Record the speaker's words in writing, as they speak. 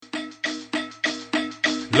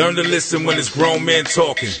Learn to listen when it's grown men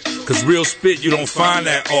talking, cause real spit you don't find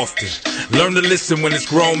that often. Learn to listen when it's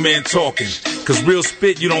grown men talking, cause real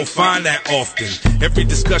spit you don't find that often. Every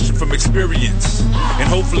discussion from experience, and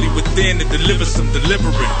hopefully within it delivers some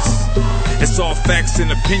deliverance. It's all facts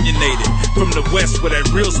and opinionated, from the west where that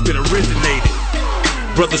real spit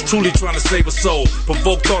originated. Brothers truly trying to save a soul,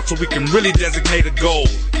 provoke thought so we can really designate a goal.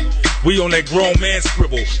 We on that grown man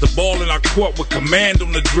scribble, the ball in our court with command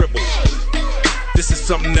on the dribble. This is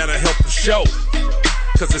something that'll help us show,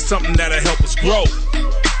 cause it's something that'll help us grow.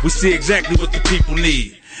 We see exactly what the people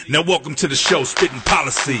need. Now welcome to the show, Spitting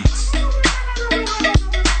Policies.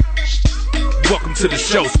 Welcome to the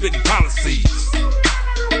show, Spitting Policies.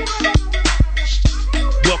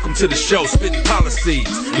 Welcome to the show, Spitting Policies.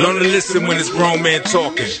 Learn to listen when it's grown men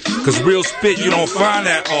talking, cause real spit you don't find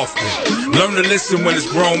that often. Learn to listen when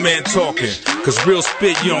it's grown men talking, cause real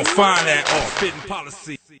spit you don't find that often. Spitting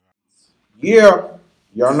Policies. Yeah,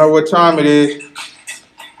 y'all know what time it is.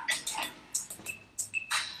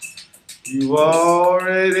 You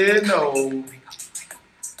already know.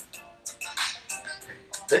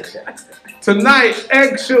 Tonight,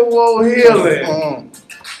 EX-ual Healing.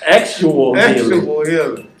 EX-ual Healing. EX-ual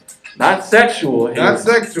Healing. Not sexual healing. Not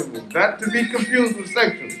sexual. Not to be confused with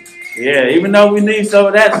sexual. Yeah, even though we need some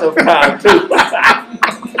of that sometimes too.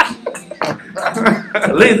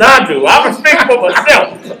 At least I do. I'm gonna speak for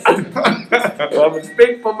myself. I'm gonna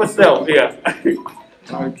speak for myself, yeah.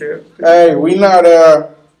 Okay. Hey, we not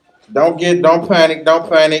don't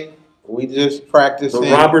panic. We just practicing.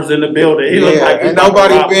 The robbers in the building. He look like ain't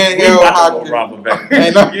nobody being held hostage.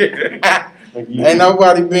 Ain't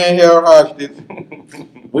nobody being held hostage.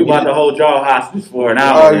 We about to hold y'all hostage for an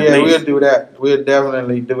hour. Oh yeah, we'll do that. We'll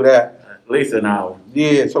definitely do that. At least an hour.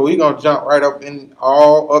 Yeah, so we gonna jump right up in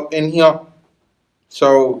here.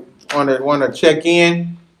 So wanna check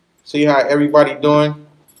in, see how everybody doing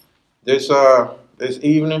this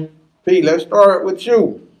evening. Pete, let's start with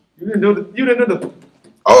you. You didn't do the.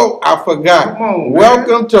 Oh, I forgot. Come on,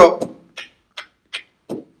 welcome to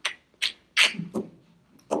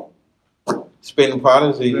Spitting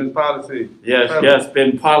Policies. Spitting Policies. Yes,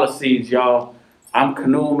 Spitting Policies, y'all. I'm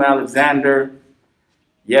Kanoum Alexander.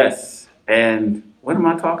 Yes, and what am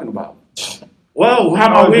I talking about? Whoa, how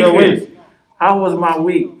my week is? How was my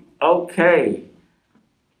week? Okay,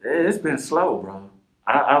 it's been slow, bro.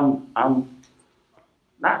 I'm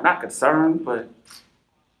not concerned, but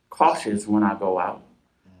cautious when I go out.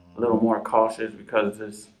 A little more cautious because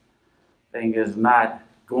this thing is not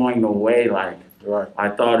going away like I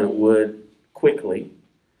thought it would quickly,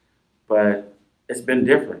 but it's been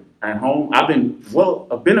different at home.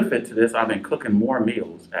 A benefit to this, I've been cooking more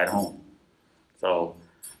meals at home. So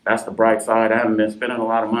that's the bright side. I haven't been spending a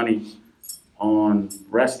lot of money on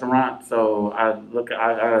restaurants, so I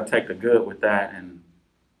gotta take the good with that, and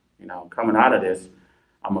coming out of this,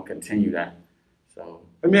 I'm gonna continue that. So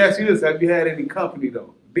let me ask you this: have you had any company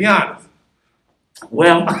though? Be honest.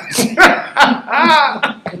 Well,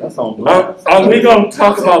 that's on blast. Are we gonna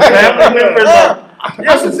talk about family members?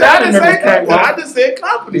 Yes, some family members came by. I just said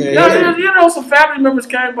company. Yeah. Some family members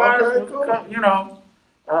came by. Okay, cool.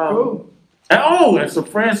 Cool. And some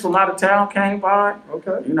friends from out of town came by.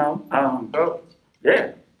 Okay.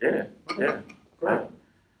 Yeah.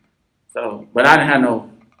 So, but I didn't have no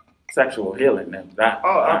sexual healing. I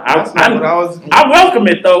welcome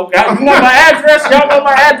it though. You want my address? Y'all want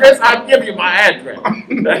my address? I'll give you my address. Wow.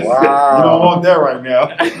 You don't want that right now.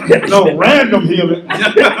 No random healing.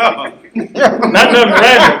 Not nothing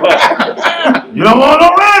random, but you don't want no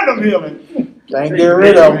random healing. Can't get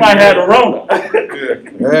rid of them. You might have the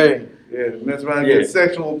Rona. Hey. Yeah, that's why I get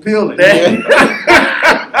sexual appealing.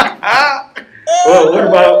 Well,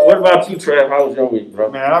 what about you, Trav? How was your week, bro?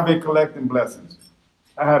 Man, I've been collecting blessings.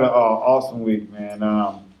 I had an awesome week, man.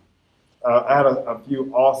 I had a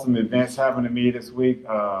few awesome events happening to me this week. And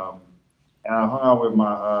I hung out with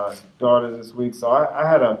my daughter this week. So I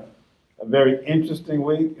had a very interesting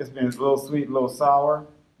week. It's been a little sweet, a little sour,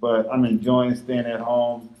 but I'm enjoying staying at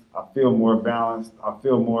home. I feel more balanced. I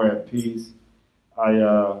feel more at peace.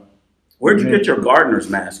 Where'd you get your gardener's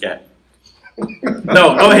mask at?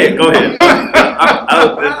 No, go ahead.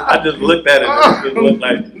 I just looked at it and it looked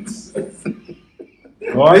like... Do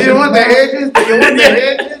you want the hedges?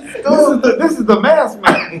 This is the mask,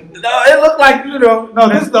 man. No, it looked like, No,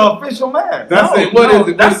 this is the official mask. That's it. What is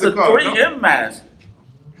it? That's the 3M mask.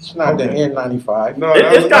 It's not the N95. No,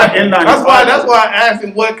 it's got N95. That's why I asked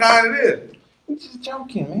him what kind it is. You're just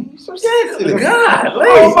joking, man. You're so sensitive. sensitive. God,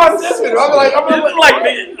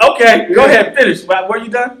 okay, go ahead, finish. Were you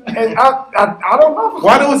done? And I don't know.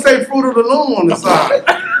 Why do it say Fruit of the Loom on the side?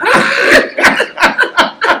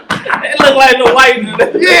 It looked like like the white.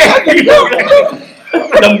 Yeah.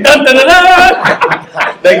 Dun, dun, dun, dun,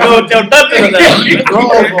 dun. They go with your dun, dun, dun,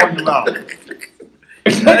 Rolls on your mouth. I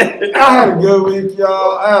had a good week,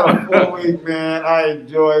 y'all. I had a full week, man. I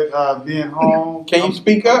enjoyed being home. Can you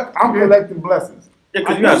speak up? I'm collecting blessings. Yeah,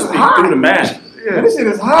 because you got to speak through the mask. Man, this shit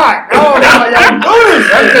is hot. I don't know how y'all do this.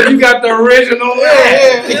 That's because you got the original.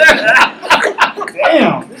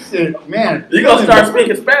 Damn, this shit, man. You gonna start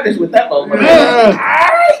speaking Spanish with that motherfucker.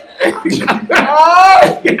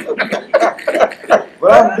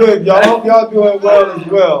 But I'm good, y'all. Hope y'all doing well as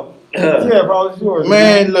well. Yeah, bro, it's yours.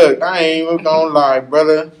 Man, look, I ain't even gonna lie,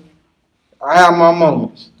 brother. I have my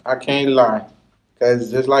moments. I can't lie. Because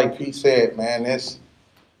just like Pete said, man, this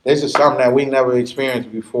is something that we never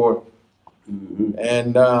experienced before. Mm-hmm.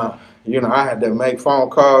 And, I had to make phone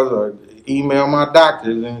calls or email my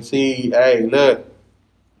doctors and see, hey, look,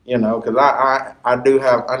 because I do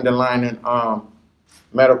have underlying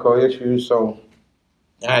medical issues, so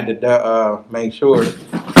I had to make sure.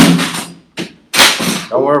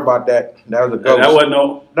 Don't worry about that. That was a ghost.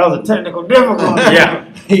 That was a technical difficulty.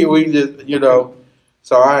 Yeah. We just,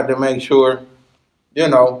 so I had to make sure,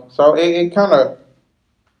 so it kind of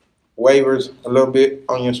wavers a little bit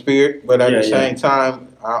on your spirit, but at the same time,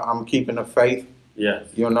 I'm keeping the faith. Yes.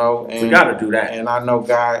 And we got to do that. And I know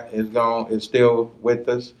God is still with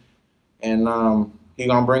us, and He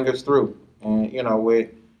gonna bring us through. And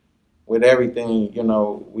with everything,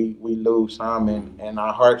 we lose some, and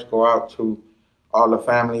our hearts go out to all the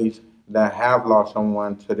families that have lost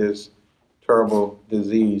someone to this terrible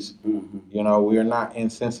disease. Mm-hmm. We are not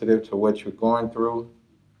insensitive to what you're going through.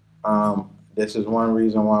 This is one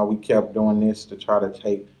reason why we kept doing this, to try to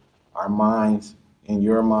take our minds and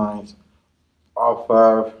your minds off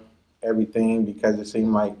of everything, because it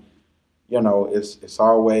seemed like, it's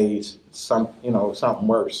always something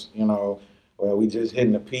worse, where we just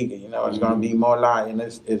hitting the peak, and, it's going to be more light, and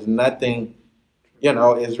it's nothing,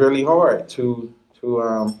 it's really hard to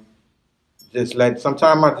just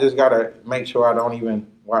sometimes I just got to make sure I don't even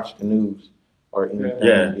watch the news or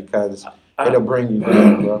anything, because it'll bring you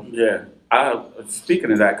down, bro. Yeah.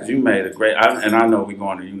 Speaking of that, because you made a great, and I know we're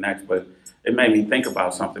going to you next, but it made me think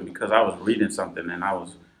about something, because I was reading something, and I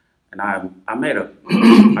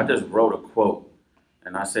just wrote a quote,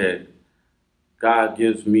 and I said, God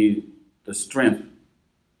gives me the strength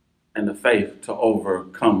and the faith to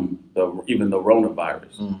overcome even the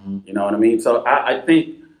coronavirus. Mm-hmm. You know what I mean? So I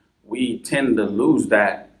think we tend to lose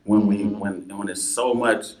that when when there's so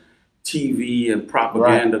much TV and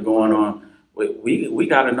propaganda going on. We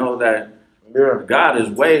got to know that God is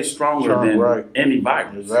way stronger than any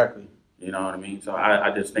virus. Exactly. You know what I mean? So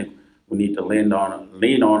I just think we need to lean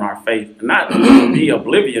on our faith, not be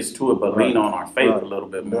oblivious to it, but lean on our faith a little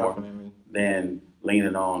bit more than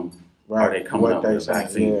leaning on are they coming up with a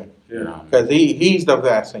vaccine. Yeah. You know, because he's the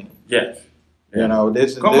vaccine. Yes.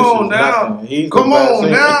 This is Come on now. nothing. He's Come the on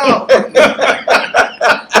vaccine. now.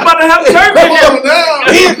 I'm about to have church Come again. on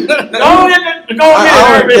now. Go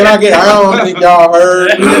ahead, Can I get? I don't think y'all heard.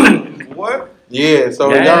 What? Yeah.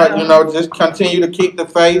 So y'all, just continue to keep the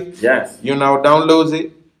faith. Yes. Don't lose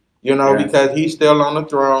it. Yes. Because he's still on the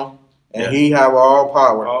throne and he have all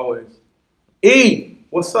power. Always.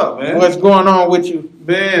 What's up, man? What's going on with you?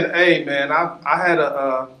 Man, I had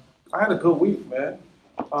a good week, man.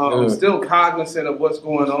 I'm still cognizant of what's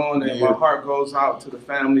going on, and my heart goes out to the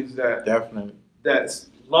families that's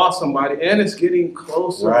lost somebody, and it's getting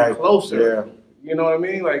closer and closer. Yeah. You know what I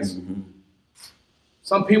mean? Like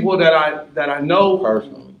some people that I know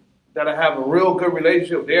Personally, that I have a real good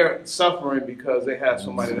relationship, they're suffering because they have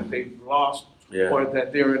somebody that they've lost or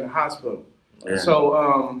that they're in the hospital. Yeah. So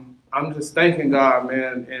I'm just thanking God,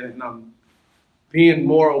 man, and I'm being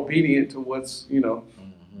more obedient to what's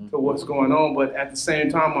to what's going on. But at the same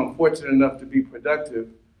time, I'm fortunate enough to be productive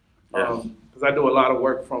because I do a lot of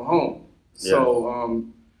work from home. So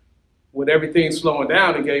with everything slowing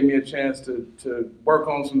down, it gave me a chance to work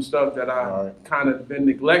on some stuff that I kind of been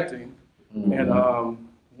neglecting. And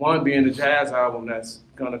one being the jazz album that's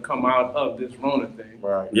gonna come out of this Rona thing.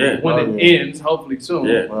 right? Yeah. When it ends, hopefully soon.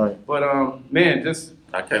 Yeah. Right. But man, just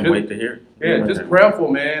I can't wait to hear it. yeah, just prayerful,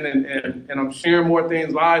 man, and I'm sharing more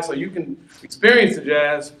things live, so you can experience the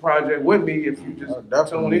jazz project with me if you just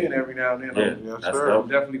tune in every now and then. Yeah, Yes, that's sir. I'm dope.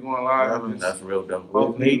 definitely going live. And That's real dope.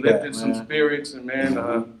 hopefully need that, lifted some man. spirits, and man,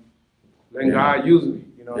 letting God use me.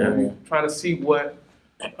 You know what I mean? Trying to see what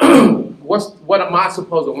am I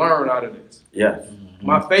supposed to learn out of this? Yes.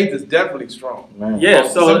 My faith is definitely strong. Man. Yeah.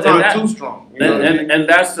 So Sometimes too strong. You know what I mean? and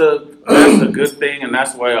that's a good thing, and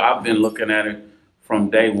that's where I've been looking at it from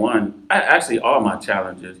day one. Actually, all my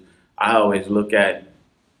challenges, I always look at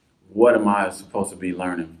what am I supposed to be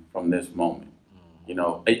learning from this moment. You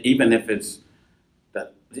know, even if it's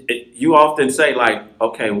that you often say like,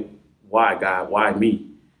 okay, why God, why me?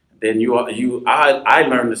 Then I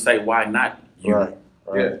learned to say, why not you? Right.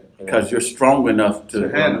 Yeah. Because you're strong enough to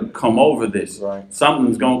handle it. come over this. Right.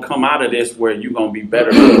 Something's gonna come out of this where you're gonna be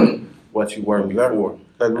better than what you were Exactly. before.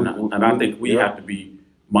 And I think we have to be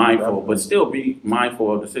mindful, but still be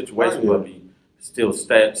mindful of the situation, but be still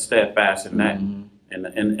steadfast in that.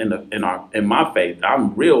 In my faith,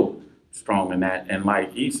 I'm real strong in that. And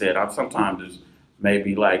like he said, I'm sometimes it's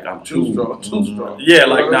maybe like I'm too strong. Yeah,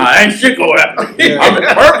 like nah, ain't shit gonna happen. I'm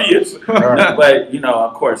impervious. But you know,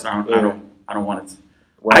 of course, I don't want to.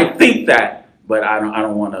 I think that, but I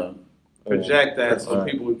don't want to project that so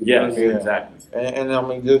people. Yes, exactly. And I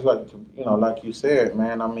mean, just like like you said,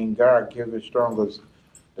 man. I mean, God gives the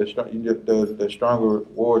stronger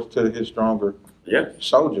wards to his stronger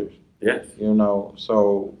soldiers. Yes. You know,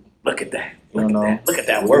 so look at that. Look at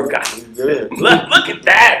that work, guys. Good. Look at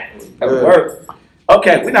that. That work.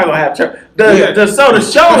 Okay, we're not gonna have church. The show.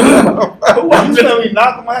 Who you said we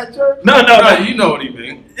knocked him at church? No. You know what he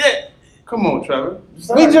mean. Yeah. Come on, Trevor.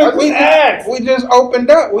 We just opened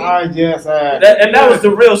up. I just asked. And that was the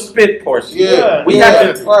real spit portion. Yeah. We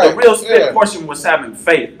had the real spit portion was having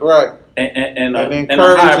faith. Right. And a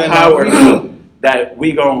higher power that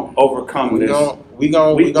we gonna overcome this. We're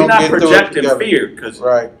not projecting fear because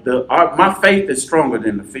my faith is stronger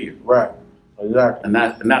than the fear. Right. Exactly. And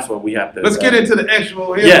that's what we have to. Let's get into the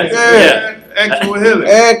EX-ual healing. Yes. EX-ual healing.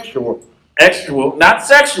 EX-ual, not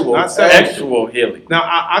sexual. EX-ual healing. Now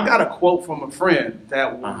I got a quote from a friend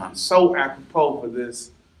that was so apropos for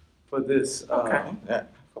this. Okay.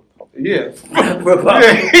 Yeah.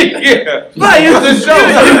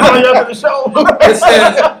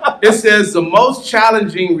 It says the most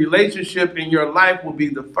challenging relationship in your life will be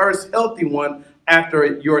the first healthy one after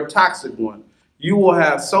your toxic one. You will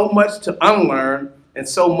have so much to unlearn and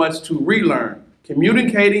so much to relearn.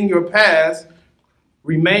 Communicating your past,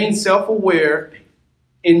 remain self-aware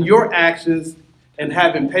in your actions, and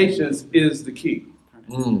having patience is the key.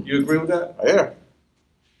 You agree with that?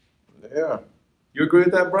 Yeah. You agree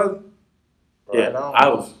with that, brother? Yeah, I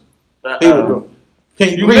was.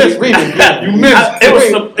 Can you read it again? You missed. It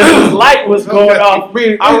was light was going off.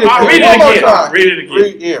 I'll read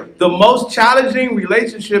it again. The most challenging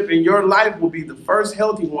relationship in your life will be the first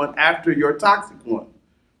healthy one after your toxic one.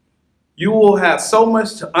 You will have so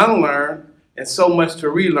much to unlearn and so much to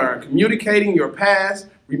relearn. Communicating your past,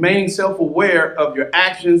 remaining self-aware of your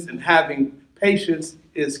actions, and having patience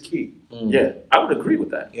is key. Yeah, I would agree with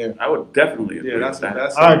that. Yeah, I would definitely agree with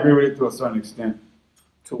that. I agree with it to a certain extent.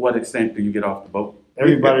 To what extent do you get off the boat?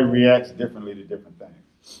 Everybody reacts differently to different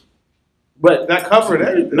things. But that covered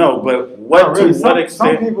everything. No, but what extent?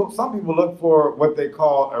 Some people look for what they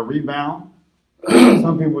call a rebound.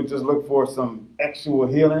 Some people just look for some EX-ual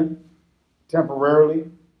healing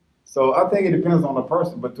temporarily. So I think it depends on the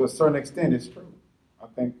person, but to a certain extent, it's true. I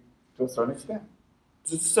think to a certain extent.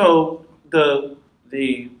 So the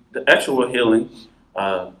EX-ual healing,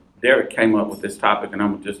 Derek came up with this topic, and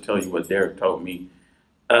I'm gonna just tell you what Derek told me.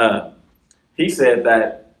 He said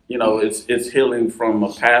that it's healing from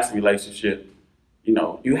a past relationship.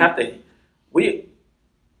 You have to.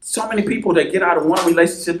 So many people that get out of one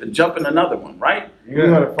relationship and jump in another one, right?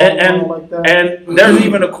 And there's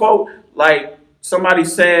even a quote like somebody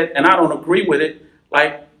said, and I don't agree with it.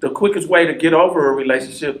 Like the quickest way to get over a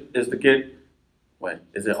relationship is to get. Wait,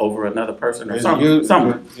 is it over another person or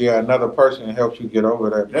something? Yeah, another person helps you get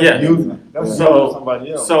over that. That's using. That's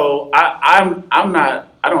somebody else. So I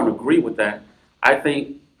don't agree with that. I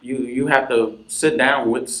think you have to sit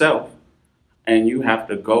down with self and you have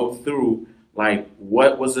to go through like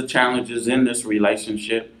what was the challenges in this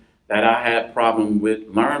relationship that I had problem with,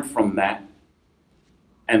 learn from that,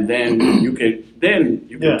 and then you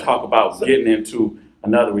can talk about getting into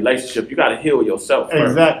another relationship. You got to heal yourself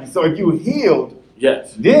first. Exactly. So if you healed.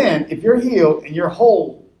 Yes. Then, if you're healed and you're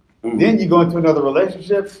whole, then you go into another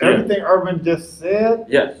relationship. Everything Urban just said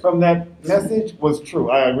from that message was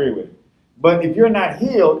true. I agree with it. But if you're not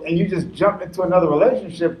healed and you just jump into another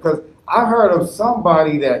relationship, because I heard of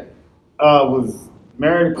somebody that was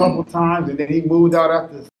married a couple times and then he moved out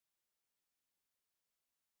after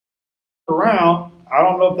around. I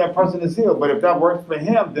don't know if that person is healed, but if that works for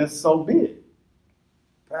him, then so be it.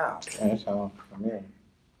 Wow. That's how I'm here.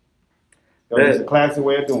 That's a classy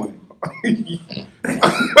way of doing it. Damn.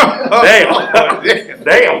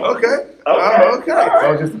 Okay. That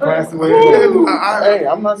was just a classy way of doing it. Hey,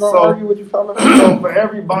 I'm not going to argue with you, fellas. So for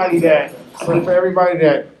everybody that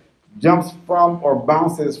jumps from or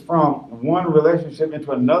bounces from one relationship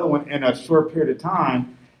into another one in a short period of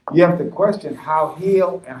time, you have to question how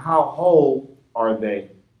healed and how whole are they.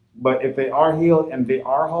 But if they are healed and they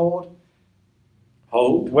are whole,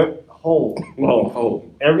 what whole? Oh,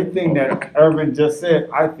 whole. Everything that Irvin just said,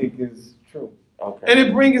 I think is true. Okay. And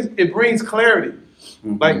it brings clarity.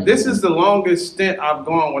 Mm-hmm. Like, this is the longest stint I've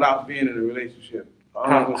gone without being in a relationship.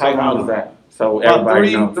 How long was that? So About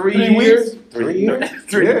everybody knows. 3 years. 3 years?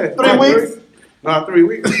 Yeah, 3 weeks? No, 3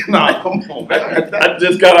 weeks. No, come on, man. I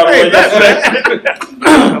just got out of Hey, the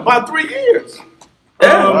yesterday. About 3 years.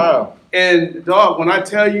 Wow. And dog, when I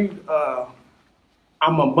tell you,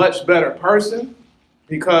 I'm a much better person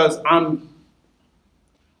because I'm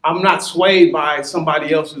not swayed by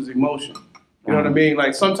somebody else's emotion. You know what I mean?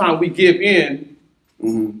 Like, sometimes we give in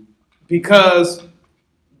because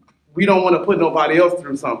we don't want to put nobody else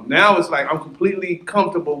through something. Now it's like I'm completely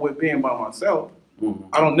comfortable with being by myself.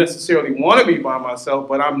 I don't necessarily want to be by myself,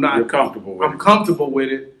 but I'm not. You're comfortable with I'm comfortable with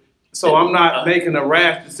it. So I'm not making a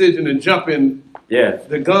rash decision and jumping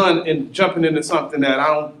the gun and jumping into something that I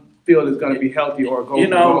don't feel is going to be healthy or go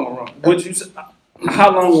wrong. Would you?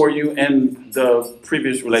 How long were you in the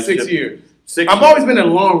previous relationship? 6 years. 6 I've years. always been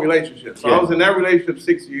in long relationships. So Yeah. I was in that relationship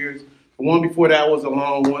 6 years. The one before that was a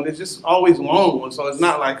long one. It's just always long ones. So it's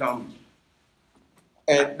not like I'm.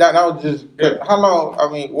 And that was just, how long,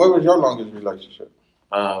 I mean, what was your longest relationship?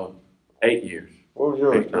 8 years. What was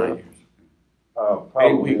yours? 8, 9 years.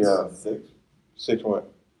 Probably 8 weeks. 6. 6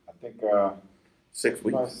 what? I think 6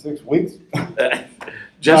 weeks. about 6 weeks.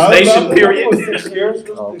 Gestation No, period. It was 6 years.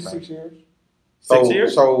 Okay. 6 years. 6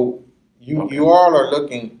 years. So you all are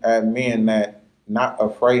looking at men that not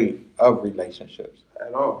afraid of relationships.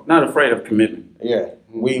 At all. Not afraid of commitment. Yeah,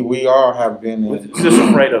 we all have been in. Just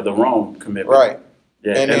afraid of the wrong commitment. Right.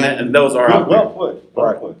 Yeah, And then- and those are out there. Well put. Well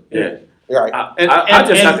Right. put. Yeah. Right. I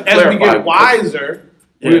just have to as we clarify. get wiser,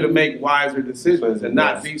 Yeah. we're to make wiser decisions and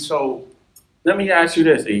not be so. Let me ask you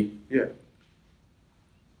this, E. Yeah.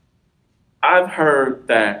 I've heard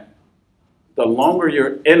that the longer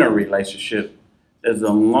you're in a relationship is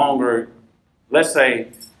the longer, let's say,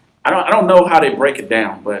 I don't know how they break it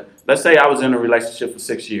down, but let's say I was in a relationship for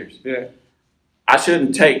 6 years. Yeah. I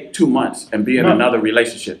shouldn't take 2 months and be in No. another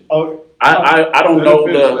relationship. Oh, I don't Let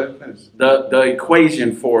know it finish. the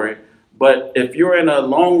equation for it, but if you're in a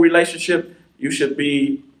long relationship, you should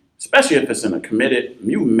be, especially if it's in a committed,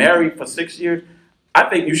 you married for 6 years, I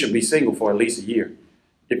think you should be single for at least a year.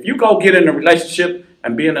 If you go get in a relationship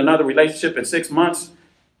and be in another relationship in 6 months,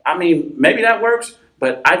 I mean, maybe that works,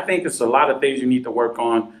 but I think it's a lot of things you need to work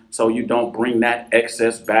on so you don't bring that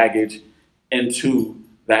excess baggage into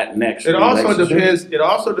that next It also relationship.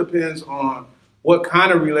 depends on what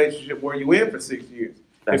kind of relationship were you in for 6 years.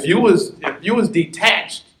 That's If you true. was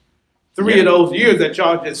detached 3 of those years that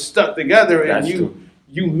y'all just stuck together and That's true.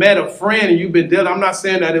 you met a friend and you've been dealing. I'm not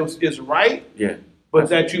saying that it's right, Yeah, but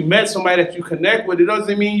that you met somebody that you connect with, it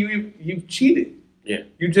doesn't mean you cheated. yeah.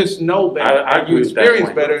 You just know better. I agree you with that experience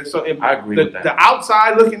point. better. So if I agree the, with that. the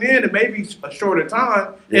outside looking in, it may be a shorter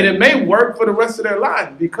time, and Yeah. it may work for the rest of their life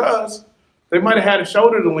because they might have had a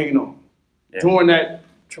shoulder to lean on during that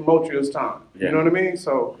tumultuous time. Yeah. You know what I mean?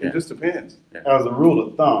 So Yeah. it just depends. as a rule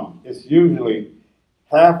of thumb, it's usually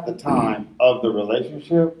half the time of the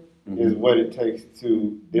relationship is what it takes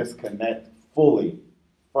to disconnect fully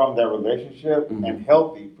from that relationship and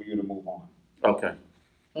healthy for you to move on. Okay.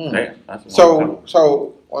 Yeah, that's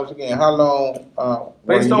So once again, how long?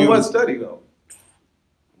 Based were on you- what study though?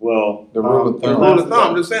 Well, The rule of The thumb. rule of thumb.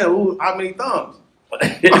 I'm just saying, how many thumbs? Who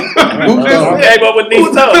came up with these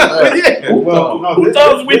thumbs? Yeah. Well, no, Who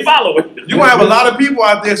thumbs we following? You gonna have a lot of people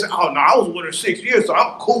out there say, "Oh no, I was with her 6 years, so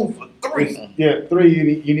I'm cool for 3." Yeah, 3,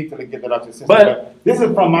 you need to get that out your system. But- But this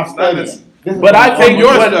is from my study. this- But I think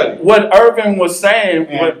your study. what Irvin was saying,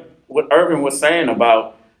 Yeah. what Irvin was saying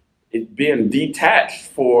about it being detached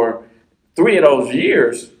for 3 of those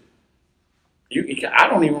years, I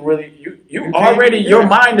don't even really you can't- already your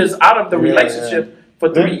mind is out of the Yeah, relationship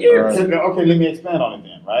for 3 years. Okay, let me expand on it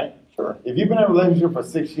then, right? Sure. If you've been in a relationship for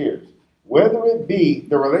 6 years, whether it be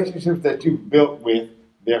the relationships that you've built with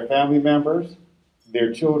their family members,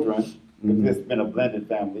 their children, if it's been a blended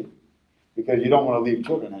family, because you don't want to leave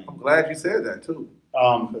children hanging. I'm glad you said that too.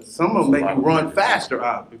 Um, Some of them make you run faster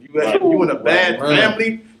out. If you in a bad Right.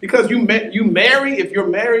 family, because you marry. If you're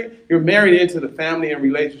married into the family and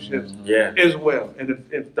relationships Yeah, as well. And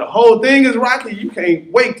if the whole thing is rocky, you can't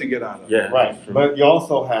wait to get out of it. yeah, right, that's true. but you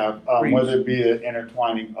also have, Preach. whether it be the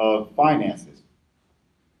intertwining of finances.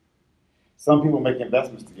 Some people make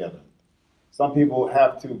investments together. Some people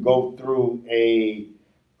have to go through a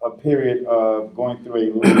period of going through a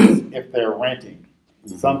lease if they're renting.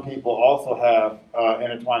 Some people also have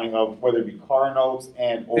intertwining of whether it be car notes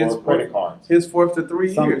and or credit cards. Henceforth to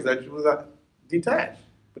 3 years that you was detached,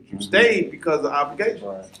 but you stayed because of obligation.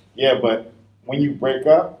 Right. Yeah, but when you break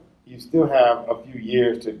up, you still have a few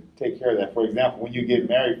years to take care of that. For example, when you get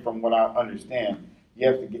married, from what I understand, you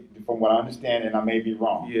have to get, from what I understand, and I may be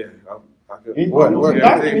wrong. Yeah, I could. What?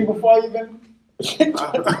 Talk to me before I even.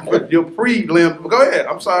 Your prelim. Go ahead.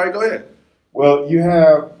 I'm sorry. Go ahead. Well, you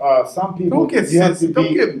have some people.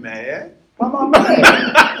 Don't get mad. I'm not mad.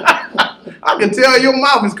 I can tell your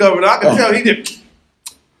mouth is covered. I can tell he did.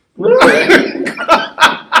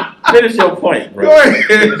 Finish your point, bro. Go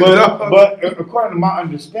ahead. But according to my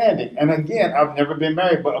understanding, and again, I've never been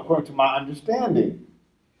married, but according to my understanding,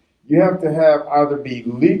 you have to have either be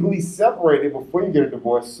legally separated before you get a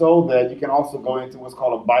divorce, so that you can also go into what's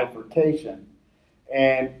called a bifurcation.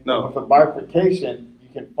 And with a bifurcation, you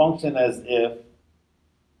can function as if.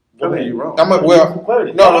 You're wrong. I'm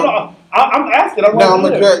asking. I'm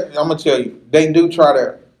gonna tell you. They do try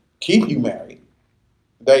to keep you married.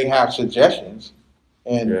 They have suggestions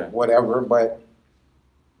and whatever, but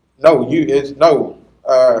no.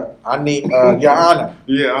 I need Your Honor.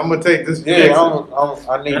 Yeah, I'm gonna take this. Yeah,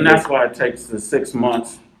 I need. And that's why it takes the 6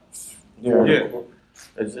 months. Yeah.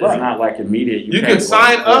 It's not like immediate. You can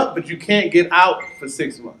sign up, but you can't get out for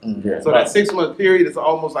 6 months. Yeah. So that 6 month period is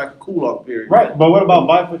almost like a cool off period. Right, but what about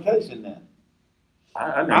bifurcation then?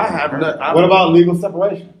 I have not. What about legal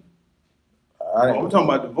separation? I'm talking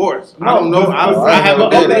about divorce. No, I don't know. I haven't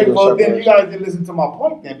been Okay, legal well then separation. you guys didn't listen to my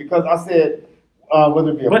point then, because I said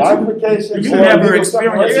whether it be a bifurcation. You never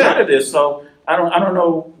experienced none of this, so I don't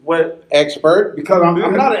know what expert. Because I'm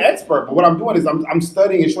not an expert, but what I'm doing is I'm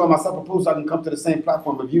studying and showing myself approved, so I can come to the same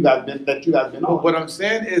platform that you guys been on. What I'm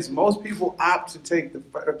saying is most people opt to take the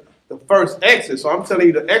first exit. So I'm telling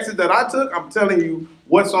you the exit that I took. I'm telling you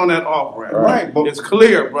what's on that off ramp. Right, but it's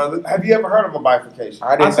clear, brother. Have you ever heard of a bifurcation?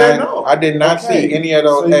 I said no. I did not see any of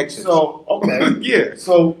those exits. So okay, yeah.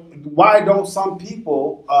 So why don't some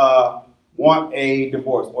people want a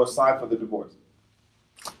divorce or sign for the divorce?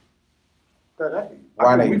 We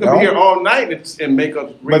could be here all night and make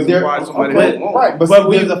up reasons why somebody won't. Right, but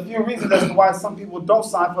there's a few reasons as to why some people don't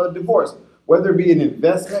sign for a divorce. Whether it be an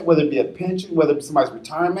investment, whether it be a pension, whether it be somebody's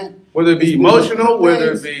retirement. Whether it be emotional,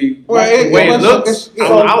 whether it be the way it looks on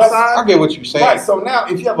the outside. I get what you're saying. Right, so now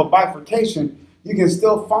if you have a bifurcation, you can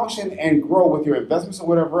still function and grow with your investments or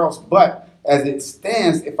whatever else. But as it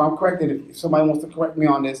stands, if I'm correct, and if somebody wants to correct me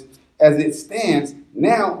on this, as it stands,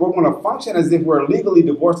 now we're going to function as if we're legally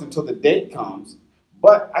divorced until the date comes.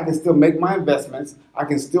 But I can still make my investments. I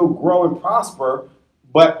can still grow and prosper,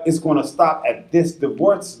 but it's going to stop at this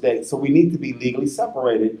divorce date. So we need to be legally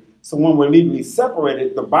separated. So when we're legally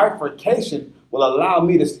separated, the bifurcation will allow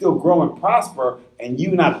me to still grow and prosper, and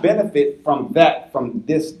you not benefit from that from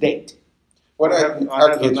this date. I have no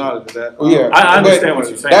knowledge of that. I understand what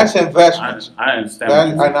you're saying. That's investments. I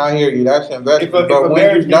understand. And I hear you. That's investment. If But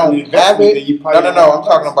when you don't have it, no. I'm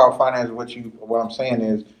talking about about finance. What I'm saying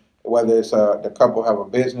is whether it's the couple have a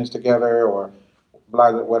business together or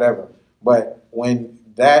blah, whatever. But when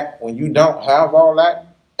you don't have all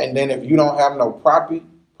that, and then if you don't have no property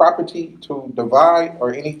to divide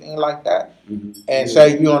or anything like that, and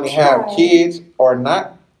say you only have kids or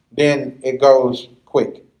not, then it goes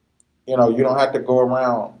quick. You don't have to go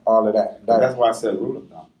around all of that. That's why I said rule of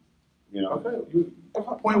thumb. Okay.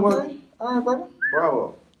 Point one. All right, brother.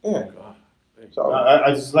 Bravo. Yeah. So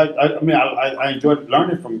I just like. I enjoyed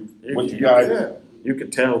learning from what you guys. Yeah. You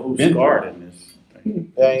could tell who's scarred in this.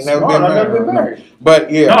 I ain't never been married.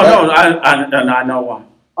 But yeah. No, I know why.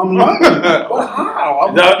 I'm learning.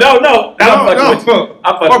 How? No.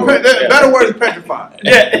 Better word is petrified.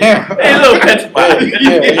 Yeah, he's a little petrified.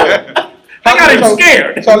 Yeah. I got him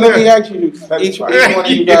scared. So let me ask you, each one of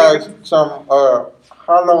you guys,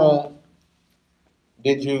 how long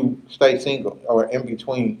did you stay single or in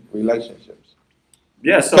between relationships?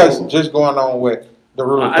 Yeah, so Because just going on with the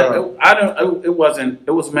rule of thumb. It wasn't.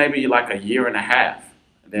 It was maybe like a year and a half.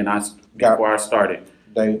 Then before I started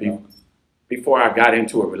before I got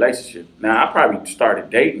into a relationship. Now I probably started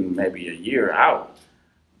dating maybe a year out,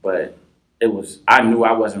 but I knew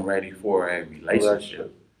I wasn't ready for a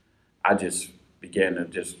relationship. I just began to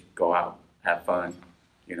just go out, have fun,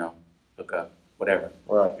 hook up, whatever.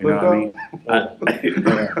 Right. You know what I mean?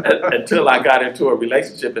 Until I got into a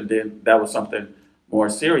relationship, and then that was something more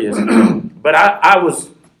serious. But I was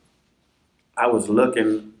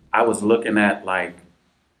looking at, like,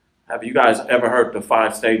 have you guys ever heard the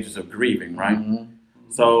 5 stages of grieving, right? Mm-hmm.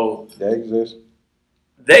 So they exist.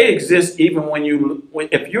 They exist even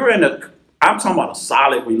if you're in I'm talking about a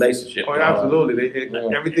solid relationship. Oh, absolutely.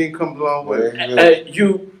 Everything comes along with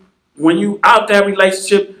it. When you out that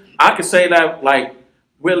relationship, I can say that like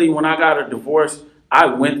really when I got a divorce, I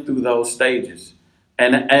went through those stages.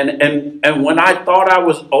 And when I thought I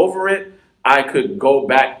was over it, I could go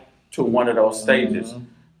back to one of those stages.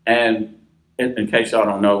 And in case y'all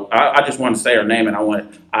don't know, I just want to say her name, and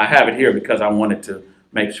I have it here because I wanted to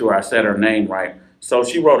make sure I said her name right. So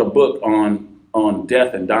she wrote a book on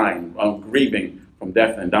death and dying, on grieving from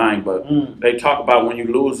death and dying. But they talk about when you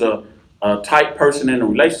lose a tight person in a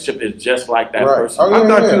relationship, it's just like that person. Oh, I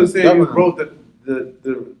thought you were saying you wrote the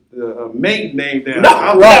mate name down. No,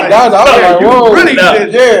 I was like, whoa. Really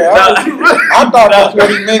did. Yeah, I thought that's what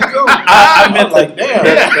he meant too. I meant like, damn.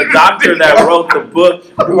 The doctor that wrote the book.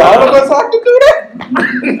 Do all of us have to do that?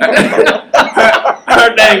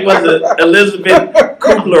 Her name was Elizabeth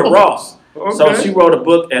Kubler-Ross. Okay. So she wrote a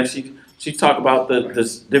book, and she talked about the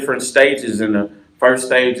different stages. And the first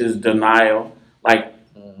stage is denial, like.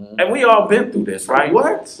 And we all been through this, right?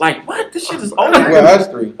 What? Like, what? This shit is over. Well, us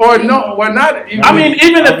three. Or no, we're not. Even, I mean,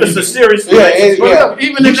 even if it's a serious relationship.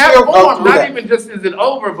 Even in that form, not even just is it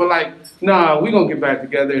over, but like, nah, we gonna get back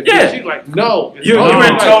together. Yeah. She's like, no. You're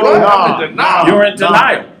in total denial. You're in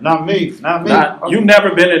denial. Not me. You've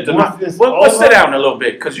never been in denial. Well, sit down a little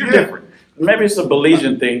bit, because you're different. Maybe it's a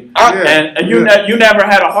Belizean thing. And you never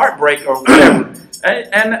had a heartbreak or whatever.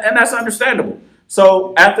 and that's understandable.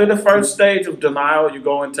 So after the first stage of denial, you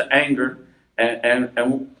go into anger, and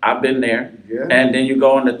I've been there. Yeah. And then you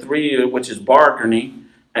go into 3, which is bargaining,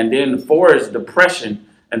 and then 4 is depression,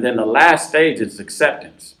 and then the last stage is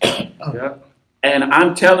acceptance. Yeah. And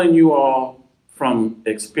I'm telling you all from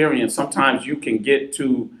experience, sometimes you can get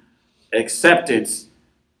to acceptance,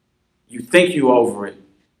 you think you over it,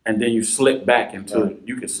 and then you slip back into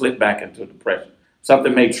you can slip back into depression.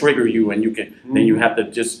 Something may trigger you, and then you have to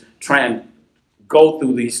just try and go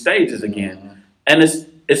through these stages again. And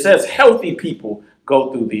it says healthy people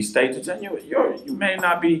go through these stages, and you may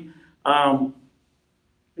not be that.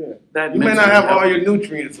 You may not have all your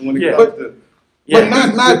nutrients when it comes to.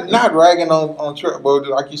 But not ragging on Trip, but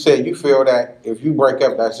like you said, you feel that if you break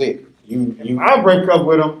up, that's it. I break up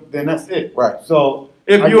with them, then that's it. Right. So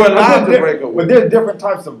if you're allowed to break up with them. But there's different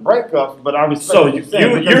types of breakups, but I respect so what you're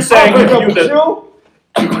saying. You're saying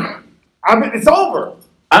I mean, it's over.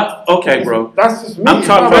 Okay, bro. That's just me. I'm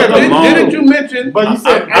talking about the long. Didn't you mention? But you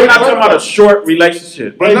said I'm not talking about a short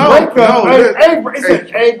relationship. It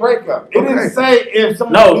said a breakup. It didn't say if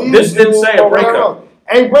someone leaves this didn't say a breakup.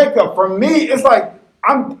 A breakup for me, it's like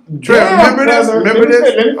remember this? Remember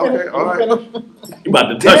this? Okay, all right. You about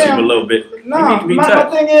to touch him a little bit. No, my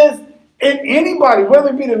thing is, in anybody, whether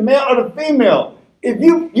it be the male or the female, if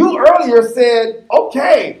you earlier said,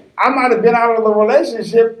 okay, I might have been out of the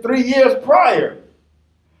relationship 3 years prior.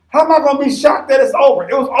 How am I going to be shocked that it's over?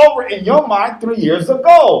 It was over in your mind 3 years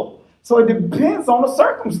ago. So it depends on the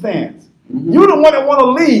circumstance. Mm-hmm. You're the one that want to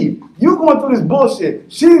leave. You're going through this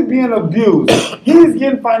bullshit. She's being abused. He's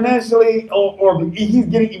getting financially or he's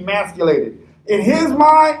getting emasculated. In his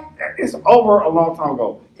mind, it's over a long time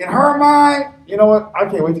ago. In her mind, you know what? I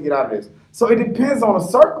can't wait to get out of this. So it depends on the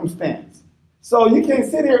circumstance. So you can't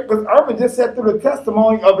sit here, because Urban just said through the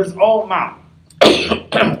testimony of his own mouth.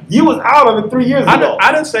 You was out of it 3 years ago.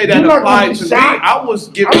 I didn't say that applied to me. I was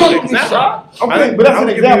giving an example. Okay, but that's an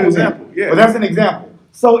example. Yeah. But that's an example.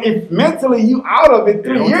 So if mentally you out of it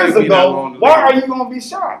 3 years ago, why are you going to be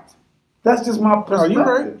shocked? That's just my perspective.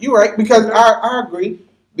 No, you're right. Because I agree.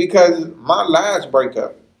 Because my last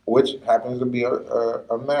breakup, which happens to be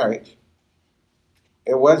a marriage,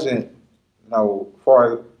 it wasn't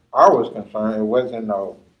far as I was concerned, it wasn't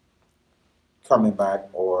coming back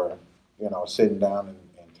or sitting down and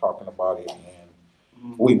talking about it,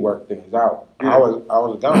 and we worked things out. Yeah. I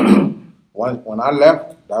was gone. When I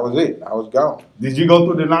left, that was it. I was gone. Did you go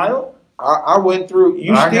through denial? I went through.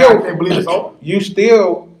 I can't believe it's over. You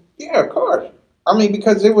still, yeah, of course. I mean,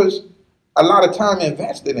 because it was a lot of time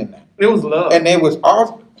invested in that. It was love, and it was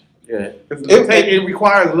awesome. Yeah, it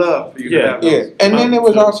requires love for you to have those. And then there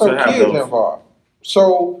was also kids involved.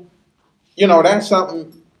 So, that's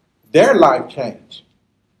something. Their life changed.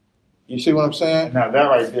 You see what I'm saying? Now that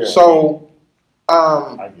right there. So,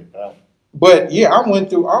 I get that. But yeah, I went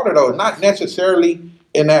through all of those, not necessarily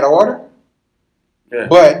in that order. Yeah.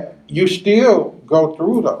 But you still go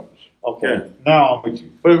through those. Okay. Now I'm with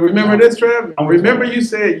you. But remember this, Trev. Remember you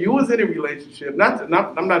said you was in a relationship. I'm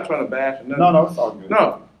not trying to bash. No, it's all good.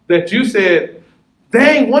 No, that you said,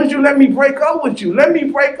 dang, why did you let me break up with you? Let me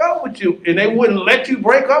break up with you, and they wouldn't let you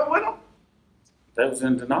break up with them. They was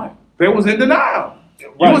in denial. They was in denial.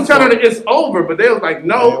 Right. You was telling them it's over, but they was like,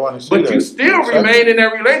 no, but you still remain in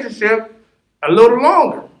that relationship a little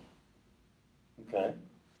longer. Okay.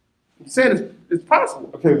 I'm saying it's possible.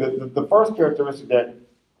 Okay, the first characteristic that,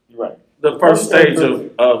 you're right. The first stage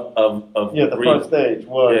of Yeah, the grief. first stage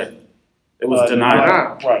was. It was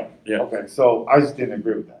denial. Right. Yeah. Okay, so I just didn't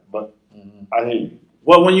agree with that, but I hear you.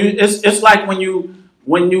 Well, it's like when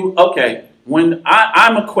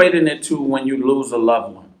I'm equating it to when you lose a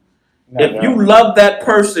loved one. If you love that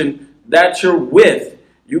person that you're with,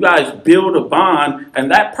 you guys build a bond, and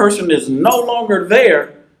that person is no longer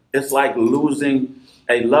there. It's like losing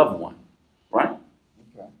a loved one, right?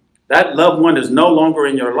 Okay. That loved one is no longer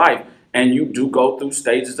in your life, and you do go through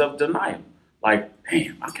stages of denial. Like,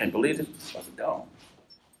 damn, I can't believe this fucking gone.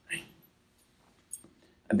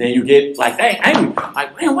 And then you get like, dang, angry.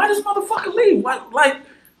 Like, man, why this motherfucker leave? Why, like,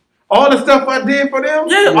 All the stuff I did for them.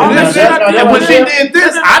 yeah, all And that then shit I did. when she did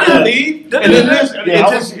this, I didn't leave. And then this,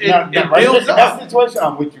 it builds that up. situation,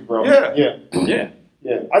 I'm with you, bro. Yeah.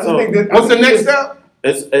 Yeah. I just So, think that. What's the next step?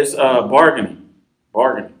 It's bargaining.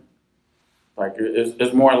 Like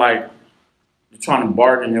it's more like you're trying to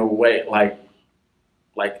bargain your way. Like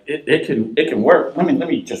it can work. Let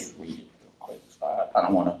me just read it real quick. I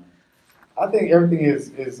don't want to. I think everything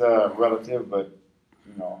is relative, but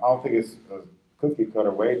I don't think it's a cookie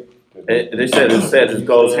cutter way. They said it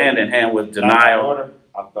goes hand in hand with denial.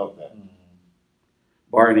 I felt that.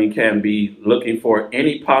 Bargaining can be looking for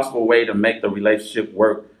any possible way to make the relationship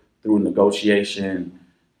work through negotiation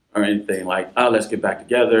or anything like, oh, let's get back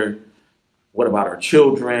together. What about our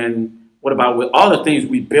children? What about with all the things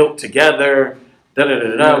we built together?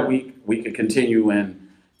 We could continue and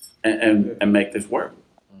make this work.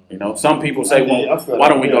 Some people say, well, why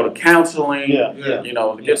don't we go to counseling?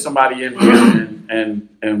 To get somebody in here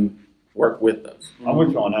and work with us. I'm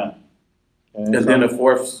with you on that. And then the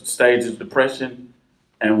fourth stage is depression,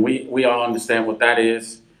 and we all understand what that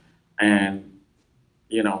is, and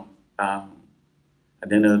and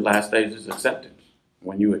then the last stage is acceptance.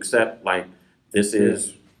 When you accept, like, this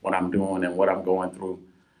is what I'm doing and what I'm going through,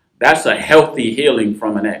 that's a healthy healing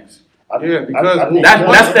from an ex. Because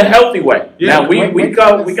That's the healthy way. Yeah, now we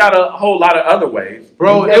got a whole lot of other ways.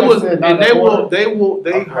 Bro, it was, and they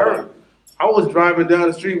hurt. I was driving down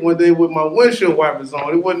the street one day with my windshield wipers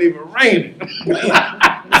on. It wasn't even raining.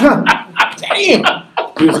 Damn.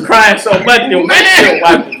 He was crying so much your windshield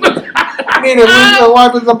wipers. I need a windshield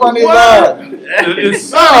wipers up on his eyes. It's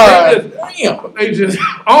Damn. they just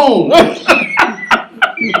own.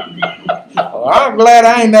 Well, I'm glad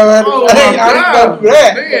I ain't never had to, I didn't go through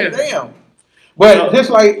that. Man. Damn. But just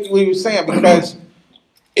like we were saying, because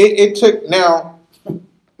it took now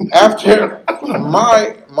after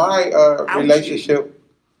my relationship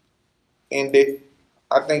ended,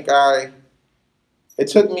 I think it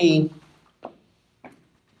took me,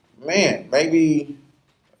 maybe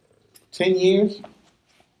 10 years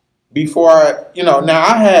before now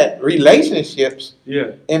I had relationships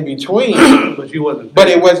in between, But you wasn't. but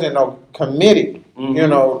it wasn't no committed,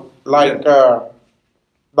 like the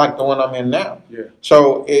one I'm in now. Yeah.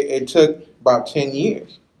 So it took about 10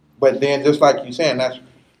 years. But then just like you're saying, that's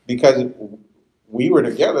because we were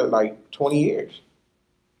together like 20 years.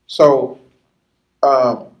 So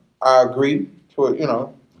I agree to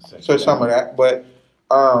to some of that. But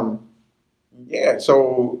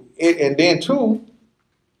so and then too,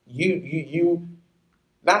 you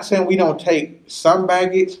not saying we don't take some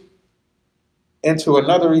baggage into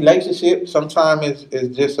another relationship. Sometimes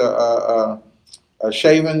it's just a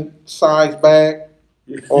shaving size bag,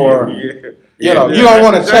 or you don't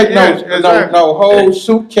want to take no whole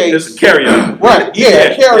suitcase. It's a carry-on. Right?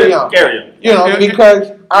 Yeah, carry on. Carry-on.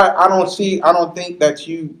 Because I don't think that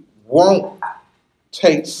you won't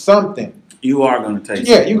take something. You are going to take.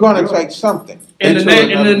 Yeah, you're going to take something In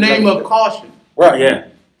the name of caution. Right? Yeah.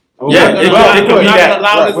 Yeah, it could be that.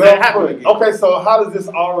 Allow this to happen again. Okay, so how does this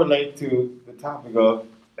all relate to the topic of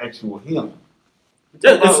EX-ual healing?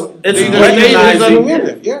 It's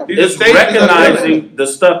recognizing the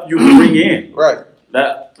stuff you bring in. Right.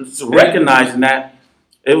 It's recognizing that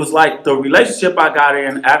it was like the relationship I got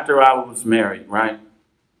in after I was married, right?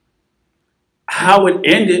 How it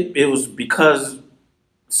ended, it was because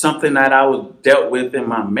something that I was dealt with in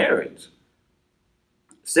my marriage.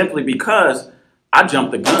 Simply because I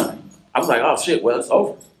jumped the gun. I was like, oh shit, well, it's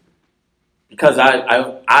over. Because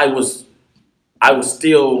I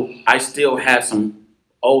still had some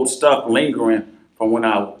old stuff lingering from when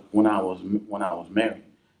I was married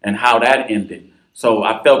and how that ended. So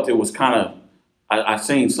I felt it was kind of, I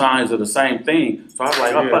seen signs of the same thing. So I was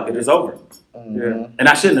like, oh fuck it, it's over. Yeah. And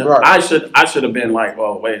I shouldn't have. Right. I should have been like,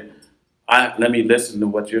 oh wait, let me listen to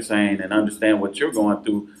what you're saying and understand what you're going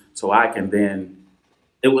through, so I can then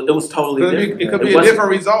It was totally different. It could be a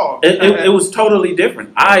different resolve. It was totally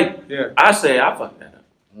different. I say I fucked that up.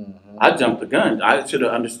 Mm-hmm. I jumped the gun. I should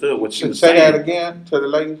have understood what she was say saying. Say that again to the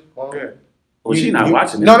ladies. Well, she's not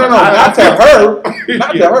watching this. No, not to her.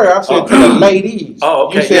 Not to her. I said to the ladies. Oh,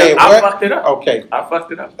 okay. You said I fucked it up. Okay. I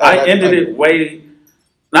fucked it up. I ended it way.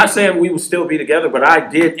 Not saying we would still be together, but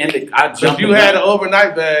I did end it. I jumped. You had an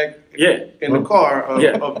overnight bag. Yeah. In the car, a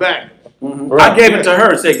bag. Mm-hmm. Right. I gave it to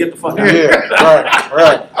her and said, "Get the fuck out." Yeah.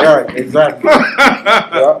 Right. Exactly.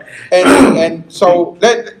 Yeah. And so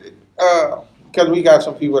that because we got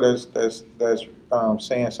some people that's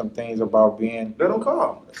saying some things about being. Let them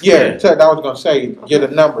call. Yeah, I was gonna say get a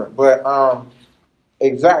number, but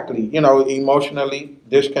exactly, emotionally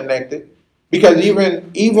disconnected, because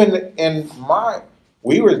even in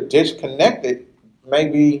we were disconnected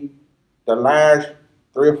maybe the last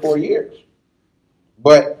 3 or 4 years,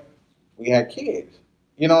 but we had kids.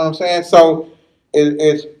 You know what I'm saying? So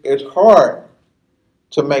it's hard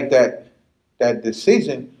to make that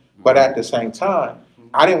decision, but at the same time,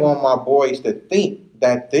 I didn't want my boys to think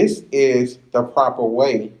that this is the proper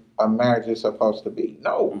way a marriage is supposed to be.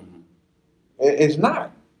 No, it's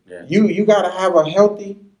not. Yeah. You got to have a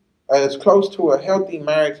healthy, as close to a healthy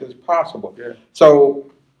marriage as possible. Yeah. So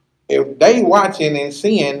if they watching and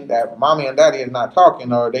seeing that mommy and daddy is not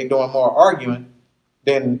talking, or they doing more arguing,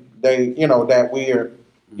 then they, that we're,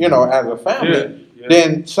 as a family,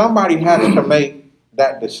 then somebody has to make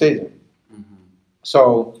that decision.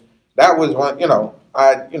 So that was one,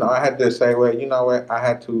 I had to say, well, you know what, I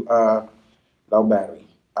had to, low battery.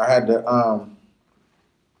 I had to,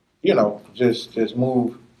 just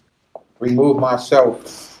remove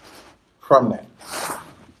myself from that,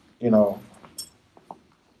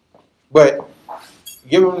 But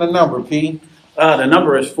give them the number, P. The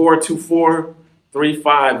number is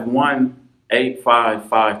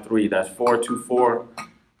 424-351-8553. That's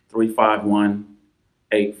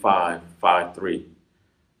 424-351-8553.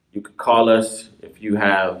 You could call us if you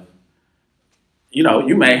have,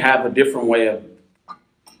 you may have a different way of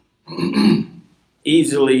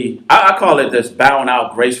easily, I call it this bowing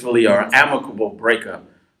out gracefully or amicable breakup.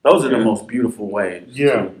 Those are the most beautiful ways.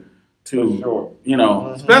 Yeah. To sure.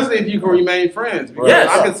 Especially if you can remain friends. Because yes.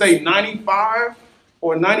 I can say 95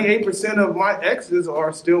 or 98% of my exes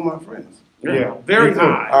are still my friends. Yeah. Very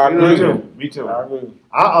high. Me too. I agree.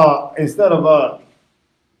 Instead of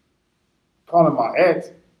calling my ex,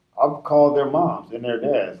 I've called their moms and their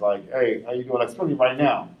dads. Like, hey, how you doing? Like, especially right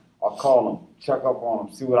now, I'll call them, check up on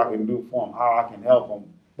them, see what I can do for them, how I can help them.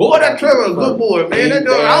 Boy, that Trevor is a good boy, man. I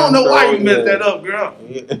don't know why you messed that up, girl.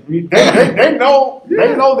 They know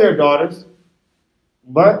their daughters,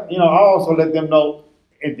 but I also let them know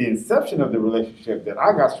at the inception of the relationship that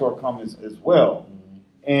I got shortcomings as well,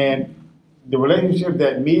 and the relationship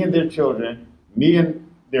that me and their children, me and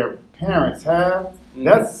their parents have,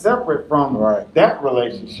 that's separate from that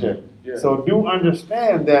relationship. Yeah. So do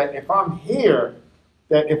understand that if I'm here,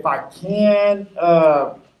 that if I can,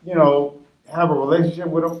 have a relationship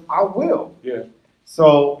with them, I will. Yeah.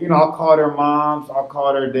 So, I'll call their moms, I'll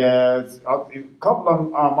call their dads. A couple of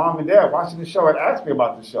them, mom and dad watching the show had asked me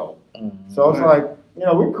about the show. Mm-hmm. So it's like,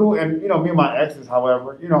 we're cool. And, me and my exes,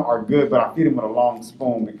 however, are good, but I feed them with a long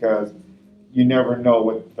spoon because you never know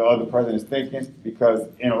what the other person is thinking. Because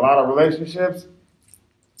in a lot of relationships,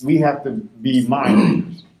 we have to be mind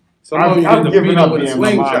readers. So I've given up being a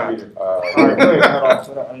mind reader. All right, go ahead, cut off.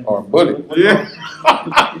 Or a bullet. Yeah.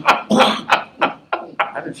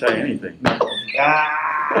 I didn't say anything. I'm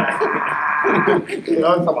talking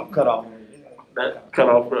about cut off. That cut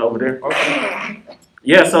off over there. Okay.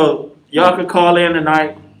 Yeah, so y'all could call in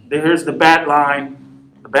tonight. Here's the bat line.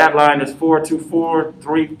 The bat line is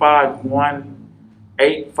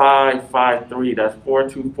 424-351-8553. That's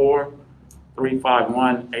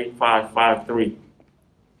 424-351-8553.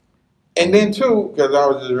 And then too, because I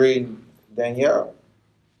was just reading Danielle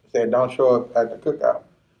said, "Don't show up at the cookout."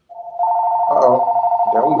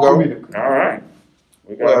 There we go. All right.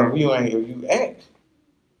 Well, you asked. You asked.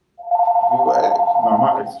 No,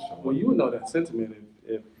 my ex. Well, you would know that sentiment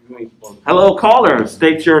if you ain't supposed to. Hello, caller.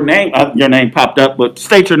 State your name. Your name popped up, but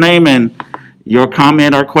state your name and your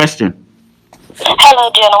comment or question.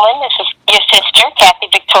 Hello, gentlemen. This is your sister, Kathy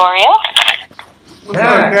Victoria. No.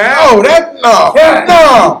 That's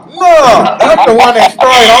the one that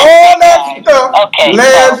started all that stuff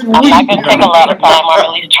last week. I'm not going to take a lot of time, or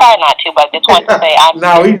at least try not to, but I just want to say I'm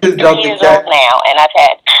 3 years old now, and I've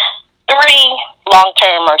had 3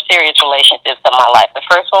 long-term or serious relationships in my life. The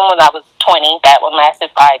first one when I was 20, that one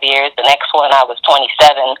lasted 5 years. The next one I was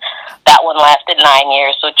 27, that one lasted 9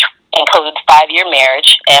 years, which included 5-year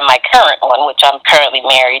marriage, and my current one, which I'm currently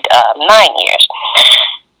married, 9 years.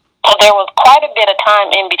 So there was quite a bit of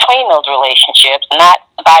time in between those relationships, not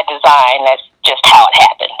by design. That's just how it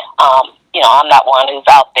happened. I'm not one who's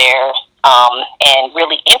out there and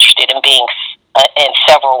really interested in being in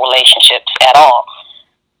several relationships at all.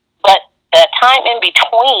 But the time in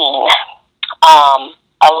between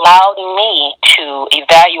allowed me to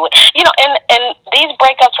evaluate, and these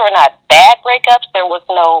breakups were not bad breakups. There was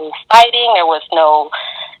no fighting. There was no,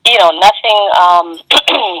 nothing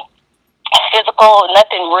physical,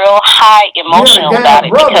 nothing real high emotional about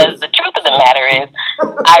it. Because the truth of the matter is,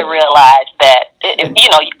 I realized that,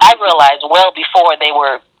 I realized well before they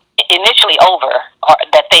were initially over, or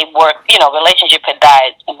that they were, relationship had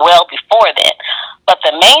died well before then. But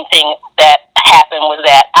the main thing that happened was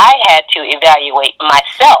that I had to evaluate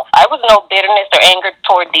myself. I was no bitterness or anger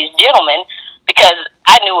toward these gentlemen because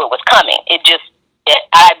I knew it was coming.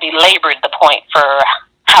 I belabored the point for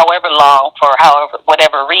however long, for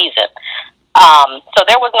whatever reason. So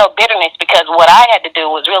there was no bitterness because what I had to do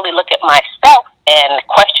was really look at myself and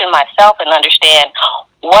question myself and understand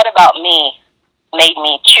what about me made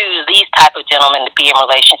me choose these type of gentlemen to be in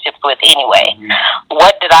relationships with anyway. Mm-hmm.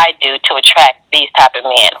 What did I do to attract these type of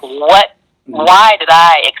men? Why did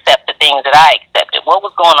I accept the things that I accepted? What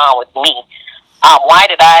was going on with me? Why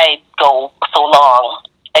did I go so long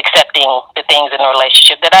accepting the things in a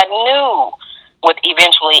relationship that I knew would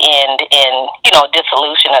eventually end in,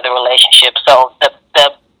 dissolution of the relationship? So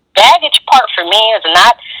the baggage part for me is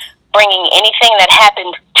not bringing anything that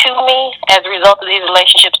happened to me as a result of these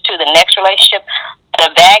relationships to the next relationship. The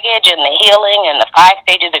baggage and the healing and the 5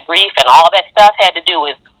 stages of grief and all that stuff had to do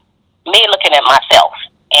with me looking at myself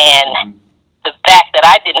and the fact that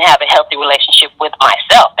I didn't have a healthy relationship with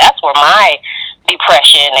myself. That's where my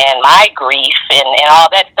depression and my grief and all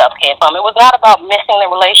that stuff came from. It was not about missing the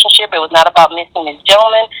relationship. It was not about missing this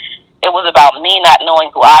gentleman. It was about me not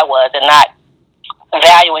knowing who I was and not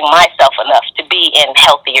valuing myself enough to be in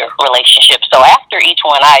healthier relationships. So after each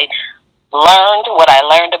one, I learned what I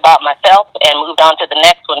learned about myself and moved on to the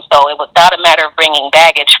next one. So it was not a matter of bringing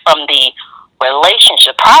baggage from the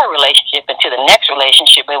prior relationship into the next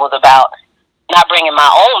relationship. It was about not bringing my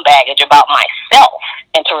own baggage about myself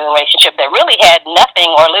into a relationship that really had nothing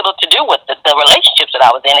or little to do with the relationships that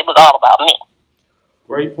I was in. It was all about me.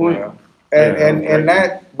 Great point. Yeah. And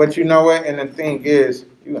that, but you know what? And the thing is,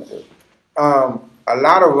 a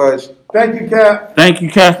lot of us. Thank you, Kat. Thank you,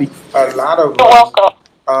 Kathy. A lot of You're us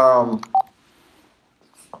welcome.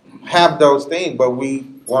 have those things, but we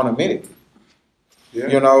won't admit it. Yeah.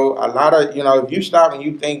 A lot of, if you stop and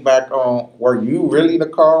you think back on, were you really the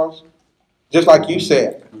cause? Just like you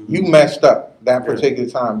said, you messed up that particular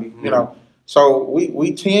time, So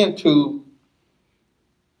we tend to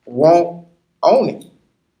won't own it,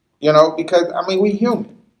 because, we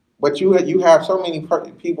human. But you have so many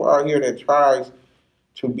people out here that tries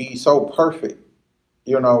to be so perfect,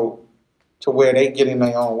 to where they get in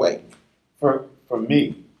their own way. For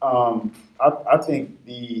me, I think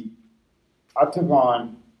I took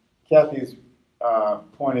on Kathy's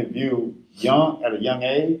point of view at a young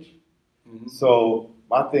age. Mm-hmm. So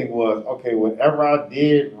my thing was, okay, whatever I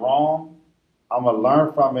did wrong, I'm gonna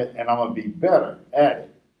learn from it and I'm gonna be better at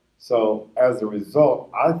it. So as a result,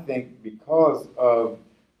 I think because of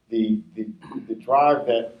the drive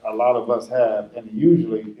that a lot of us have, and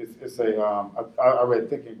usually it's I read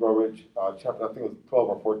Think and Grow Rich chapter, I think it was 12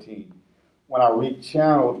 or 14, when I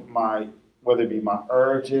rechanneled whether it be my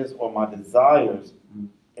urges or my desires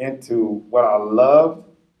into what I loved,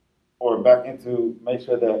 or back into make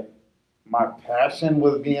sure that my passion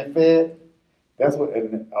was being fed. That's what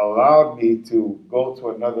allowed me to go to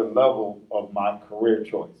another level of my career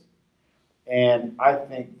choice. And I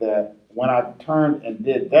think that when I turned and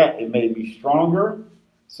did that, it made me stronger.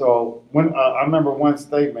 So when I remember one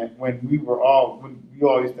statement when we all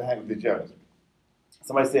used to hang with the judge.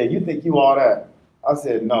 Somebody said, "You think you all that?" I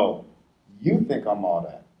said, "No, you think I'm all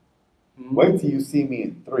that. Mm-hmm. Wait till you see me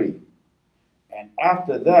in 3." And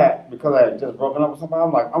after that, because I had just broken up with somebody,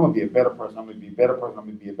 I'm like, I'm going to be a better person. I'm going to be a better person. I'm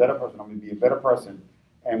going to be a better person. I'm going to be a better person.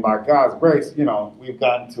 And by God's grace, we've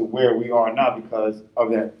gotten to where we are now because of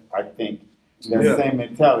that, I think, that same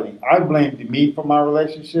mentality. I blamed me for my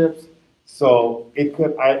relationships. So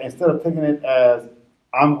instead of taking it as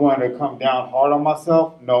I'm going to come down hard on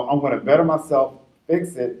myself, no, I'm going to better myself,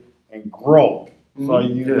 fix it, and grow. Mm-hmm. So I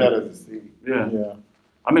use that as a seed. Yeah.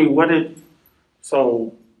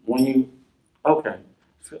 Okay.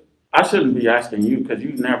 So I shouldn't be asking you because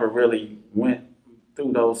you never really went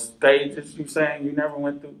through those stages. You saying you never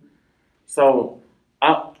went through. So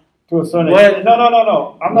to a certain extent.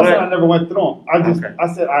 No. I'm not saying I never went through them.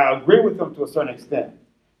 I said I agree with them to a certain extent,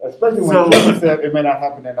 especially when Kevin said it may not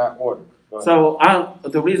happen in that order. So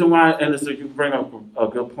the reason why, and so you bring up a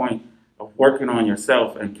good point of working on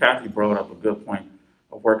yourself, and Kathy brought up a good point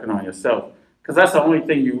of working on yourself, because that's the only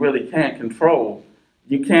thing you really can't control.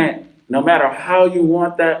 You can't, no matter how you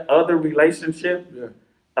want that other relationship. Yeah.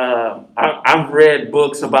 I've read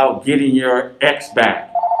books about getting your ex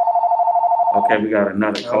back. Okay, we got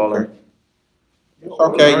another caller. It's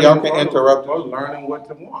okay, y'all can interrupt. We're learning what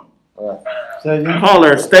to want.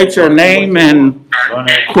 Caller, state your name and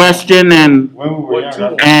question, and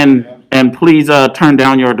please turn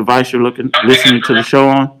down your device you're listening to the show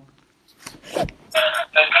on.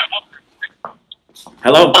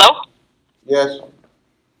 Hello? Hello? Yes.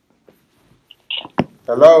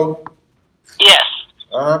 Hello? Yes.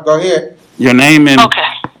 Go ahead. Your name and...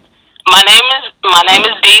 Okay. My name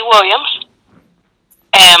is B. Williams.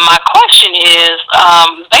 And my question is,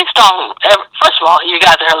 based on, first of all, you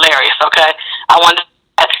guys are hilarious, okay?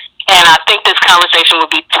 And I think this conversation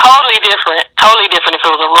would be totally different if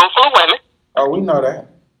it was a room full of women. Oh, we know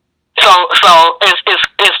that. So it's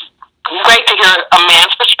great to hear a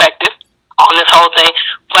man's perspective on this whole thing.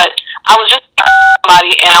 But I was just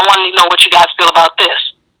somebody, and I wanted to know what you guys feel about this.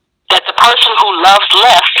 That the person who loves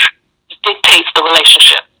less dictates the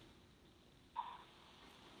relationship.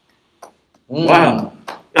 Wow.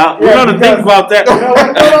 We're going to think about that.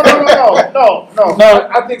 No.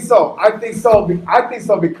 I think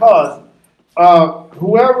so because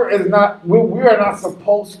whoever is not, we are not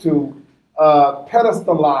supposed to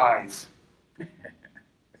pedestalize.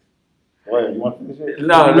 Wait, you want to finish it?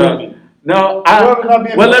 No. I want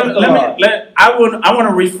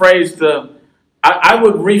to rephrase I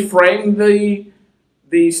would reframe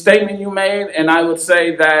the statement you made, and I would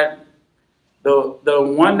say that the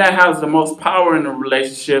one that has the most power in the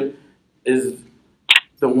relationship is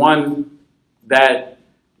the one that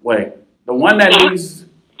needs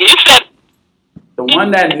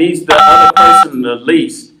the other person the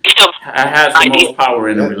least has the most power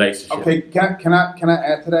in the relationship. Okay, can I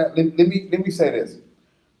add to that? Let me say this: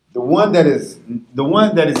 the one that is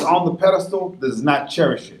on the pedestal does not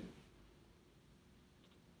cherish it.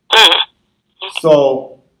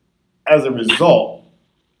 So, as a result,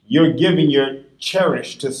 you're giving your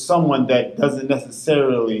cherish to someone that doesn't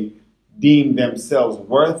necessarily deem themselves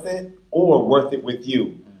worth it or worth it with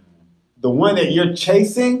you. The one that you're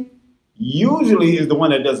chasing usually is the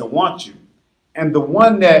one that doesn't want you. And the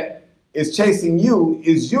one that is chasing you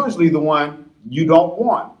is usually the one you don't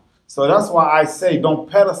want. So that's why I say don't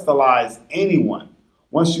pedestalize anyone.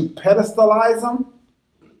 Once you pedestalize them,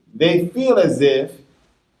 they feel as if,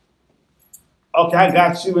 okay, I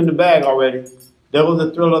got you in the bag already. That was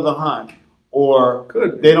the thrill of the hunt. Or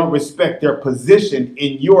they don't respect their position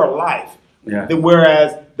in your life. Yeah.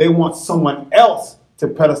 Whereas they want someone else to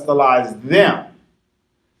pedestalize them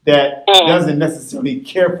that doesn't necessarily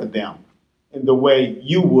care for them in the way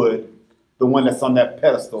you would, the one that's on that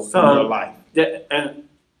pedestal in your life. And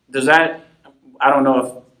does that, I don't know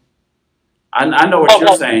if, I know what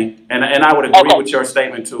you're saying, and I would agree with your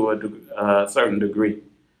statement to a certain degree.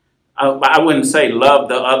 I wouldn't say love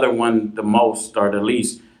the other one the most or the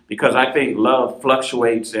least, because I think love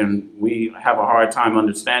fluctuates and we have a hard time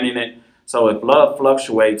understanding it. So if love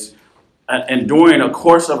fluctuates, and during a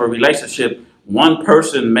course of a relationship, one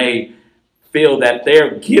person may feel that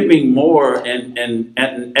they're giving more and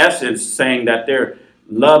in essence saying that they're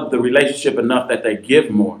love the relationship enough that they give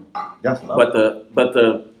more. That's love. But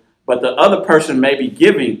the other person may be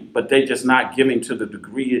giving, but they're just not giving to the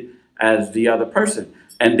degree as the other person.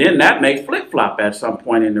 And then that may flip-flop at some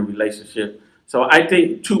point in the relationship. So I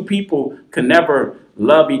think two people can never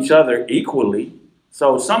love each other equally.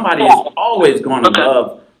 So somebody is always going to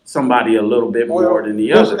love somebody a little bit more than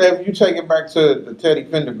the other. If you take it back to the Teddy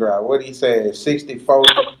Pendergrass, what he said,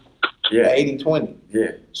 60-40, 80-20.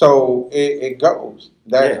 Yeah. So it goes.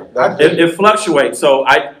 It fluctuates. So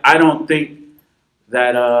I don't think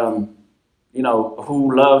that,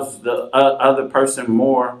 who loves the other person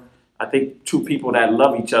more. I think two people that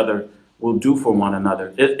love each other will do for one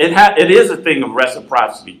another. It is a thing of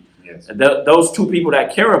reciprocity. Yes. Those two people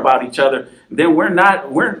that care about each other, then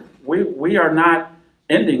we are not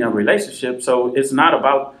ending a relationship. So it's not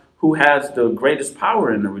about who has the greatest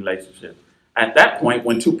power in the relationship. At that point,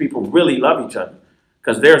 when two people really love each other,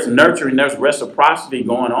 because there's nurturing, there's reciprocity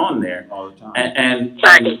going on there, all the time, and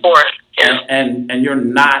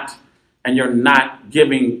you're not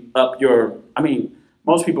giving up your. I mean,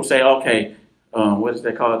 most people say, okay, what does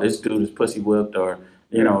they call it? This dude is pussy whipped, or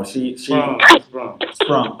You know, she. Sprung.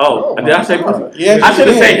 Oh, did I say pussy? Yes, I should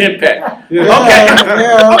have said impact. Okay.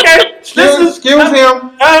 Okay. Excuse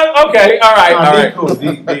him. Okay. All right. Cool.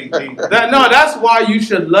 That's why you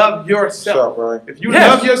should love yourself. Right? If you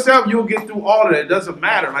love yourself, you'll get through all of it. It doesn't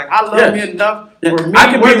matter. Like, I love me enough for me.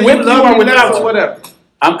 I can be with you or without you. Whatever.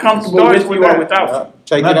 I'm comfortable with you or without you.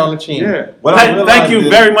 Take it on the chin. Yeah. Thank you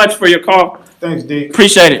very much for your call. Thanks, D.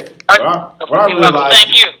 Appreciate it. What I realized,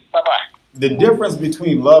 Thank you. Bye-bye. the difference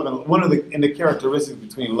between love and the characteristics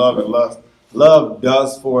between love and lust. Love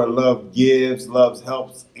does for, love gives, love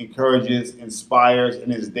helps, encourages, inspires,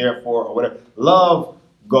 and is there for, or whatever. Love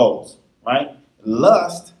goes, right?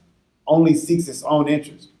 Lust only seeks its own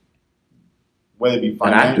interest, whether it be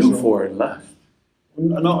financial. And I do for it lust.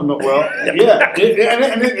 No, well, yeah.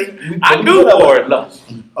 I do for it lust.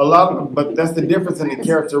 But that's the difference in the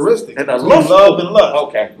characteristics And between lust. love and lust.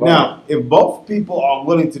 Okay. Now, if both people are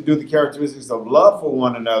willing to do the characteristics of love for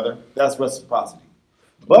one another, that's reciprocity.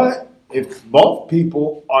 But if both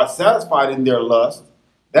people are satisfied in their lust,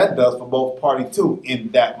 that does for both parties too in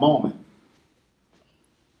that moment.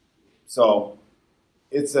 So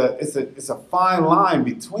it's a fine line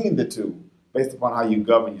between the two based upon how you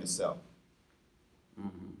govern yourself.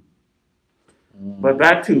 But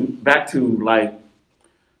back to like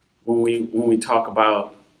when we talk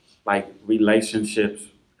about like relationships.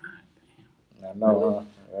 I know,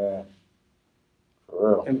 yeah.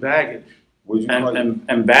 For real. And baggage.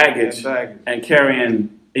 And baggage and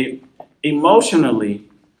carrying emotionally,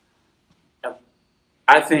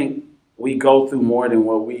 I think we go through more than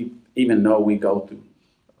what we even know we go through,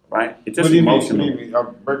 right? It's just emotional.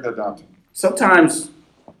 I'll break that down to you. Sometimes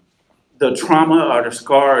the trauma or the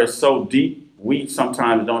scar is so deep, we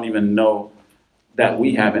sometimes don't even know that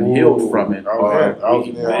we haven't healed from it, or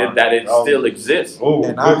that it still exists.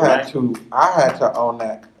 And I had to own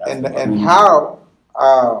that, and how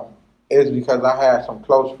is because I had some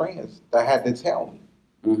close friends that had to tell me.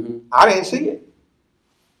 Mm-hmm. I didn't see it.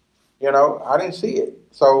 I didn't see it.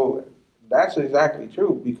 So that's exactly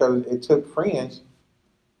true because it took friends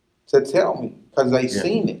to tell me because they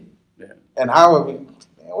seen it. Yeah. And I would be,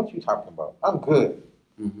 man, what you talking about? I'm good.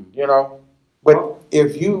 Mm-hmm. But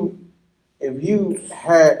if you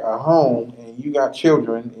had a home and you got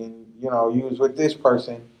children and you was with this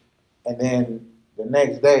person, and then the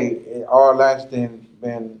next day all that's been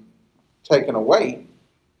taken away,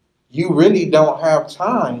 you really don't have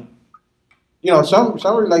time. Some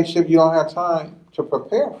relationships you don't have time to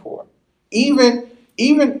prepare for. Even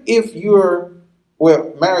if you're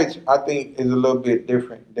marriage, I think is a little bit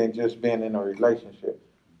different than just being in a relationship.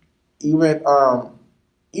 Even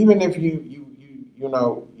if you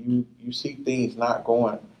see things not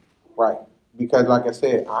going right, because like I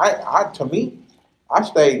said, I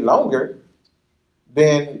stayed longer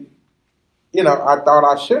than I thought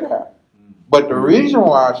I should have. But the reason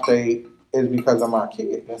why I stayed is because of my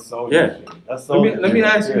kid. That's so That's so. Let me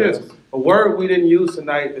ask you this: a word we didn't use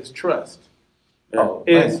tonight is trust. Oh,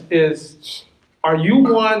 are you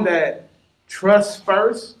one that trusts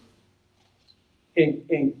first,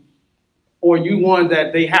 or you one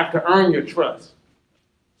that they have to earn your trust?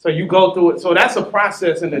 So you go through it. So that's a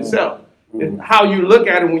process in itself. It's how you look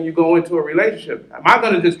at it when you go into a relationship. Am I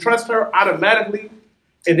going to just trust her automatically,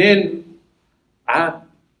 and then I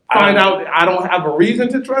find out I don't have a reason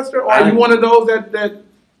to trust her? Or are you one of those that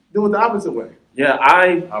do it the opposite way? Yeah,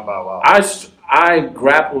 I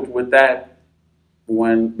grappled with that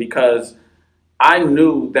because I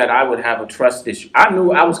knew that I would have a trust issue. I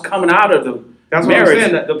knew I was coming out of the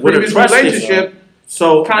marriage the with a trust relationship. issue.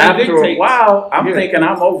 So after dictates. a while, I'm thinking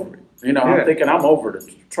I'm over it. I'm thinking I'm over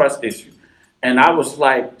the trust issue. And I was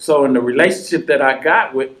like, so in the relationship that I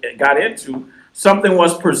got into, something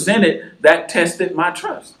was presented that tested my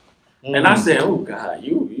trust. And I said, "Oh God,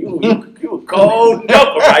 you a cold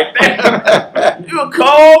joker right there. You a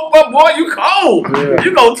cold, but boy, you cold. Yeah.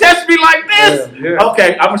 You gonna test me like this? Yeah.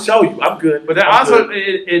 Okay, I'm gonna show you. I'm good." But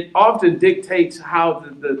it often dictates how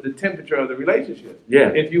the temperature of the relationship. Yeah.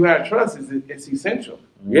 If you have trust, it's essential.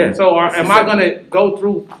 Yeah. So am I gonna go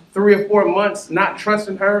through 3 or 4 months not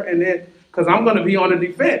trusting her, and then because I'm gonna be on the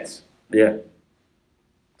defense? Yeah.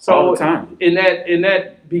 So all the time. In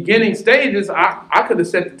that beginning stages, I could have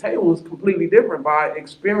set the tables completely different by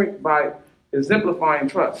exemplifying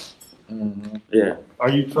trust. Mm-hmm. Yeah. Are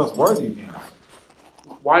you trustworthy then?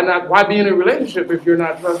 Why not? Why be in a relationship if you're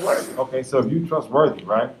not trustworthy? Okay, so if you're trustworthy,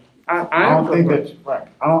 right? I don't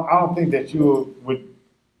think that you would.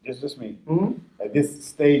 It's just me. Mm-hmm. At this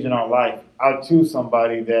stage in our life, I'll choose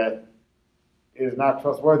somebody that is not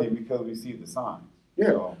trustworthy because we see the signs.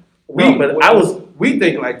 Yeah. So, we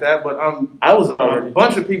think like that, but a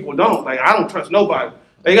bunch of people don't. Like, I don't trust nobody.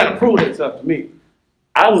 They got to prove themselves to me.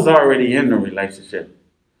 I was already in the relationship.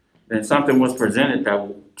 Then something was presented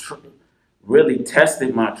that really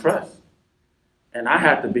tested my trust. And I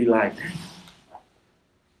had to be like,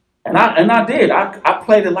 and I did. I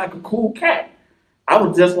played it like a cool cat. I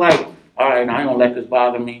was just like, all right, I ain't gonna let this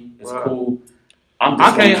bother me. It's cool.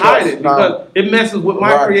 I can't hide it because it messes with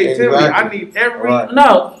my creativity. Exactly. I need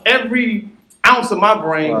every ounce of my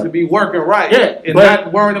brain to be working right, and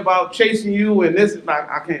not worrying about chasing you. And this, like,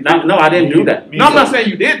 I can't. No, I didn't do that. No, I'm not saying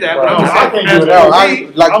you did that. Right. But I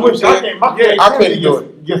can't do it.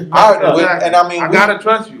 And I mean, I gotta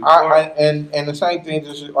trust you. And the same thing,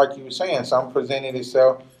 just like you were saying, something presented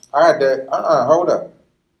itself. I had to hold up.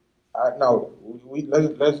 No,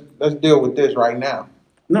 let's deal with this right now.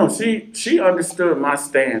 No, she understood my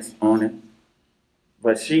stance on it,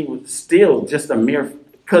 but she was still just a mere.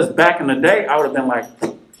 Because back in the day, I would have been like,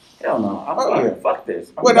 hell no, fuck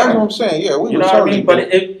this. Well, that's what I'm saying. Yeah, you know what I mean. But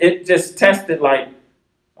it just tested like,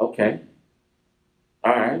 okay,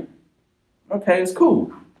 all right, okay, it's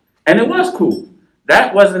cool, and it was cool.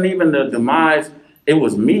 That wasn't even the demise. It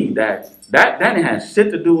was me that didn't have shit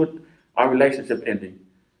to do with our relationship ending.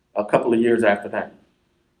 A couple of years after that.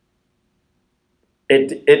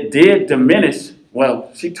 It did diminish.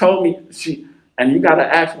 Well, she told me and you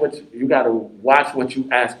gotta watch what you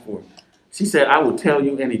ask for. She said, I will tell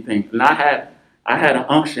you anything. And I had an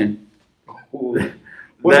unction. What's an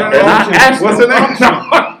unction?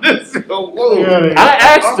 I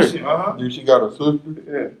asked her. Did she got a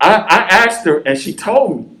sister? I asked her and she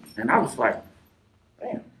told me. And I was like,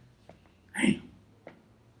 damn.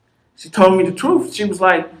 She told me the truth. She was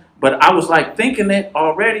like, but I was like thinking it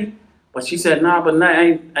already. But she said, nah, but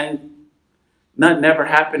nothing never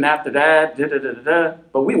happened after that.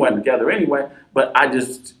 But we went together anyway. But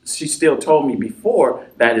she still told me before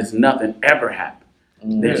that is nothing ever happened.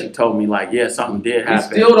 Then she told me like, yeah, something did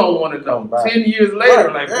happen. You still don't want to know. 10 years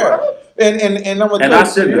later, what? And I'm gonna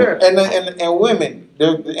tell you, and women,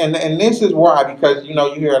 and this is why, because you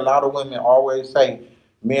hear a lot of women always say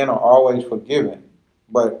men are always forgiving,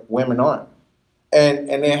 but women aren't. And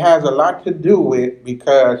it has a lot to do with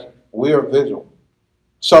because we're visual.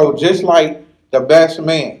 So just like The Best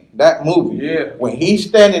Man, that movie, when he's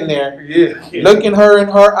standing there, looking her in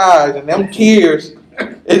her eyes, and them tears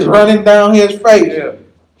is running down his face.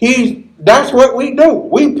 That's what we do.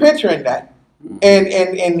 We picturing that,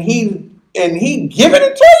 and he giving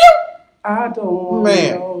it to you. I don't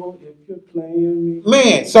know if you're playing me.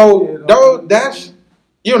 Man, so that's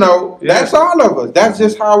that's all of us. That's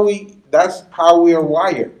just how we are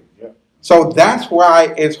wired. So that's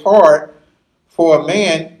why it's hard for a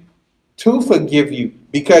man to forgive you,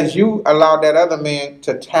 because you allowed that other man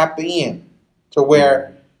to tap in to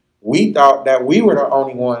where we thought that we were the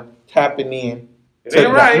only one tapping in. It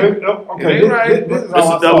ain't right. Okay, it ain't right. This is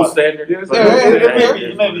a double standard. Maybe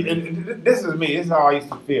this is me. This is how I used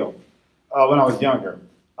to feel when I was younger.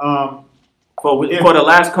 For the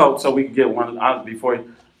last code, so we can get one before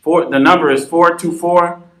you. The number is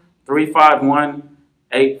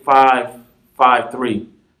 424-351-8553.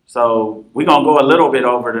 So we're going to go a little bit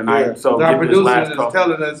over tonight. Yeah. So our producer is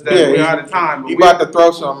telling us that we're out of time. He's about to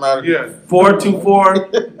throw something at us. Yeah.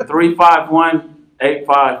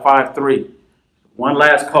 424-351-8553. One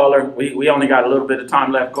last caller. We only got a little bit of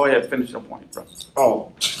time left. Go ahead and finish your point, bro.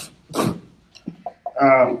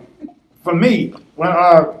 For me, when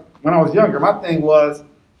I was younger, my thing was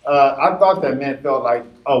I thought that man felt like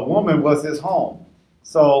a woman was his home.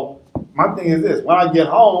 So my thing is this: when I get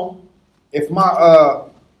home, if my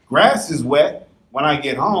grass is wet, when I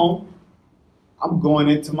get home, I'm going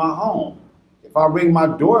into my home. If I ring my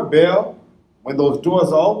doorbell, when those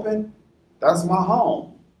doors are open, that's my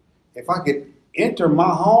home. If I could enter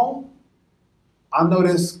my home, I know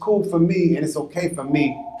that's cool for me and it's okay for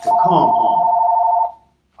me to come home.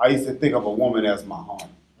 I used to think of a woman as my home.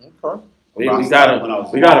 Okay. We got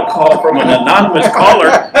a call from an anonymous caller.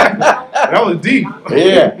 That was deep.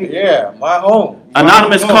 Yeah, my home.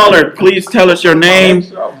 Anonymous caller, please tell us your name,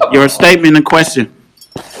 your statement and question.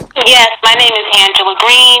 Yes, my name is Angela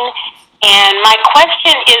Green, and my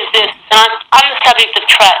question is this on the subject of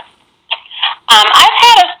trust. I've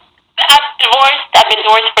been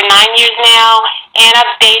divorced for 9 years now, and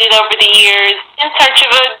I've dated over the years in search of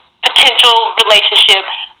a potential relationship.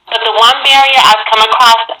 But the one barrier I've come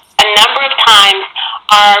across a number of times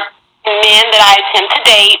are men that I attempt to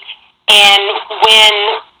date, and when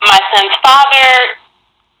my son's father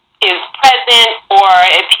is present, or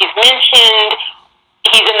if he's mentioned,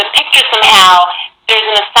 he's in the picture somehow, there's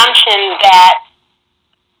an assumption that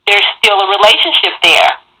there's still a relationship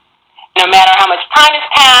there. No matter how much time has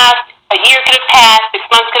passed, a year could have passed, 6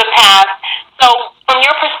 months could have passed. So, from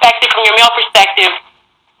your perspective, from your male perspective,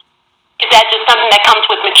 is that just something that comes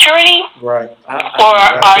with maturity? Right. Or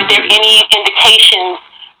are there any indications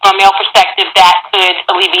from a male perspective that could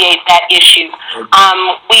alleviate that issue?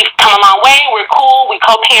 We've come a long way. We're cool. We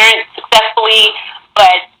co-parent successfully,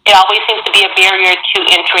 but it always seems to be a barrier to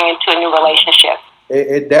entering into a new relationship.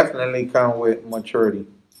 It definitely comes with maturity.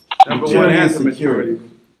 Maturity and security.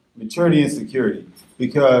 Maturity and security.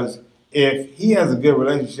 Because if he has a good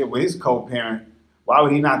relationship with his co-parent, why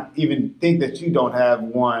would he not even think that you don't have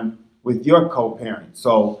one with your co-parent?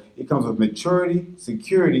 So it comes with maturity,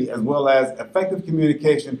 security, as well as effective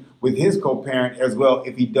communication with his co-parent as well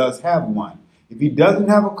if he does have one. If he doesn't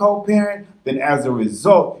have a co-parent, then as a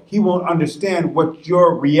result, he won't understand what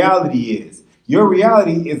your reality is. Your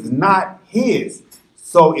reality is not his.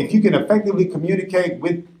 So if you can effectively communicate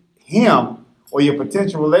with him or your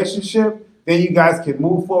potential relationship, then you guys can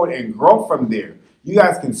move forward and grow from there. You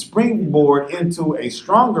guys can springboard into a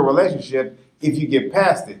stronger relationship if you get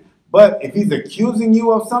past it. But if he's accusing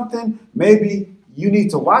you of something, maybe you need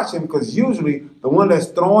to watch him, because usually the one that's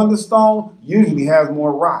throwing the stone usually has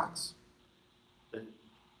more rocks.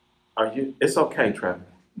 It's okay, Trevor.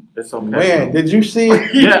 It's okay. Man, did you see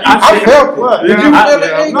it? Yeah, I felt it. Did you feel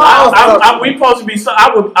it? No, we supposed to be. So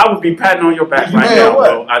I would be patting on your back right now,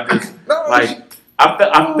 bro. I just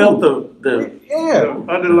I felt the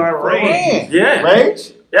underlying rage. Yeah,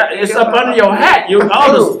 rage. Yeah, it's up under your hat.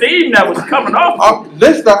 All the steam that was coming off.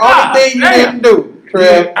 This is the only thing you didn't do,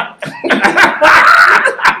 Trev.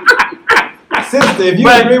 Sister, if you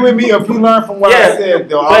agree with me, or if you learn from what I said,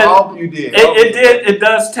 though, I hope you did. It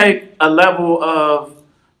does take a level of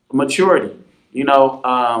maturity,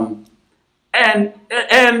 and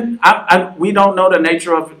we don't know the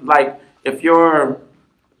nature of, like, if your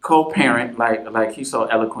co-parent, like he so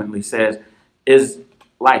eloquently says, is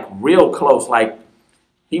like real close, like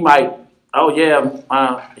he might,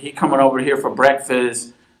 he coming over here for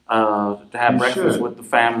breakfast, to have breakfast with the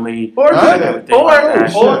family, or who?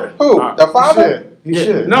 The father? He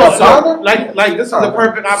should. No, so like this is a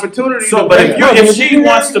perfect opportunity. So, but if she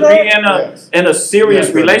wants to be in a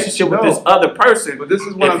serious relationship with this other person, but this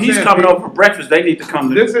is what if he's coming over for breakfast, they need to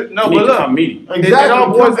come. Come meet him. Exactly. It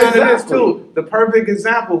all boils down to this too. The perfect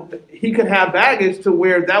example. He could have baggage to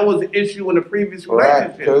where that was an issue in a previous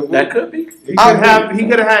relationship. That could be. He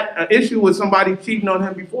could have had an issue with somebody cheating on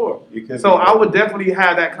him before. So I would definitely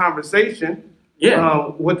have that conversation.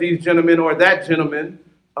 With these gentlemen or that gentleman.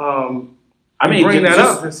 Bring that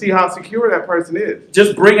up and see how secure that person is.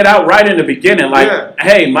 Just bring it out right in the beginning. Like,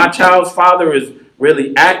 hey, my child's father is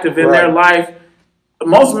really active in their life.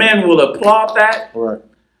 Most men will applaud that. Right.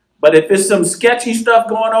 But if it's some sketchy stuff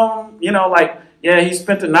going on, he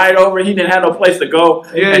spent the night over, he didn't have no place to go,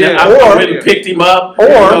 I really picked him up. Or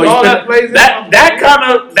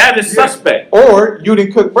that is suspect. Or you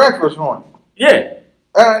didn't cook breakfast for him. Yeah.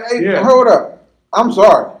 Hold up. I'm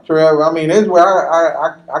sorry, Trevor. I mean, this is where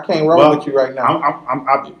I can't roll with you right now.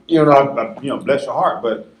 Bless your heart.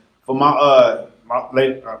 But for my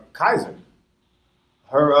late Kaiser,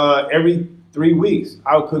 her every 3 weeks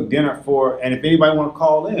I would cook dinner for, and if anybody want to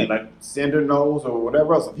call in, like Cinder knows or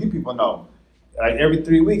whatever else, a few people know. Like every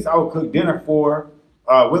 3 weeks I would cook dinner for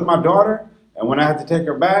with my daughter, and when I had to take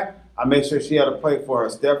her back, I made sure she had a plate for her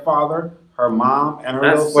stepfather, her mom, and her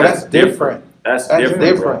little sister. Well, that's different. That's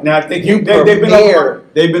different. Now I think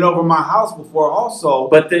they've been over my house before also.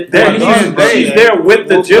 But she's there with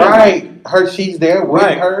the gentleman. Right. She's there with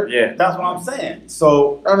her. Yeah. That's what I'm saying.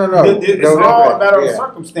 So no. It's all a matter of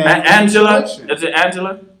circumstance. Angela, is it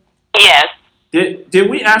Angela? Yes. Did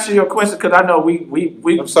we answer your question? Because I know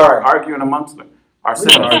we I'm sorry. arguing amongst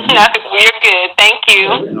ourselves. You're good. Thank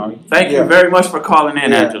you. Thank you very much for calling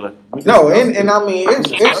in, Angela. No, and I mean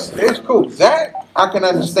it's cool. That I can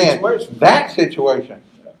understand that situation.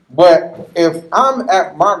 But if I'm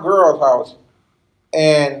at my girl's house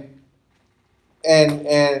and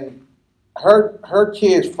her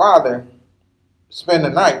kid's father spend the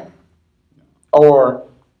night, or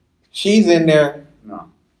she's in there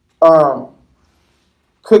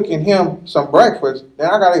cooking him some breakfast, then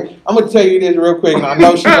I'm gonna tell you this real quick, and I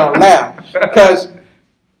know she's gonna laugh, because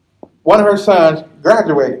one of her sons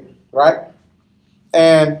graduated, right?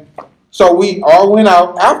 And so we all went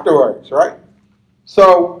out afterwards, right?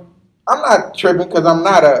 So I'm not tripping because I'm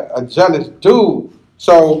not a jealous dude.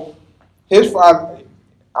 So his father,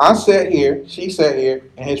 I sat here, she sat here,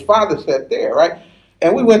 and his father sat there, right?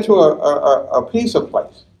 And we went to a pizza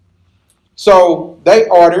place. So I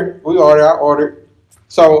ordered.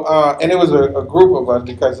 So, and it was a group of us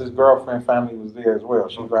because his girlfriend family was there as well.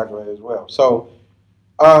 She graduated as well. So,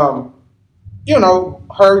 her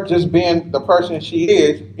just being the person she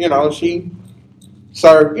is, she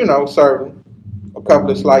serve a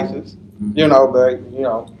couple of slices,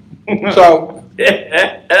 so.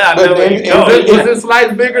 I But know where then- you go. Is this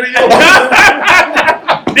slice bigger than yours?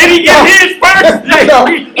 Did he get his first?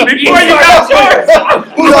 Before you got yours.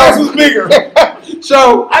 Whose house was bigger?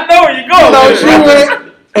 So, I know where you go. she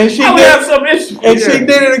went and she I would have did, some issues. and she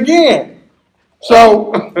did it again.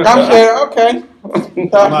 So I said, okay.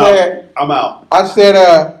 So I'm out. I said,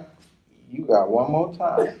 you got one more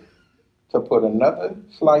time to put another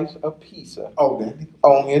slice of pizza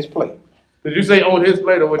on his plate. Did you say on his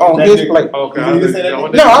plate or what? On you his plate. Okay. Did you say that?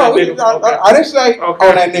 No, I didn't say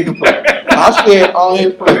on that nigga plate. I said on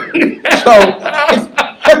his plate.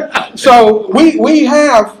 So we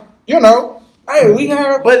have, hey, we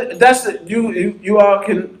have. But that's you all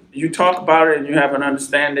can talk about it and you have an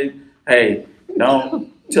understanding. Hey,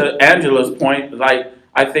 to Angela's point, like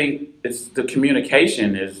I think it's the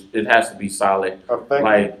communication it has to be solid. Effective.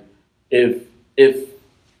 Like if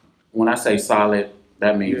when I say solid,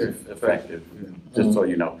 that means effective. Just so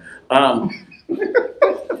you know.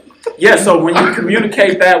 Yeah, so when you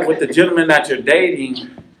communicate that with the gentleman that you're dating,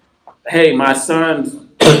 hey, my son's,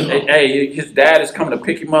 hey, his dad is coming to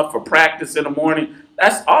pick him up for practice in the morning.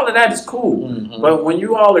 All of that is cool. Mm-hmm. But when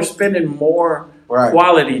you all are spending more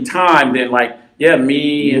quality time than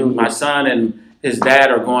me and my son and his dad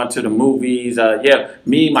are going to the movies.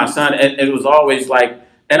 Me, my son, and it was always like,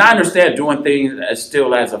 and I understand doing things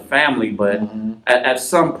still as a family, but at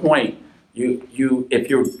some point, you if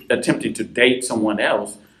you're attempting to date someone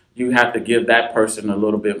else, you have to give that person a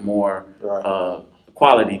little bit more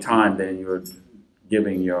quality time than you're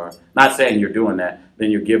giving your. Not saying you're doing that,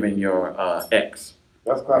 then you're giving your ex.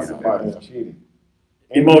 That's classified as cheating.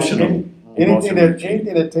 Emotional. Anything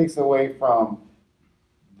that takes away from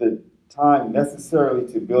the time necessarily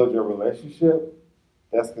to build your relationship,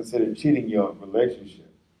 that's considered cheating your relationship.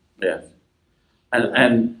 Yes,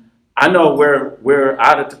 and I know we're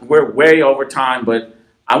way over time, but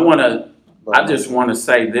I just want to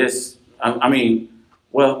say this.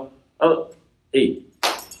 E.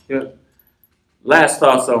 Yeah. Last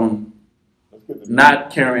thoughts on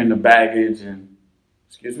not carrying the baggage and,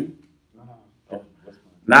 excuse me?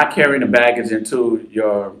 Not carrying the baggage into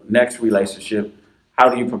your next relationship. How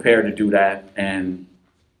do you prepare to do that? And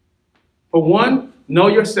for one, know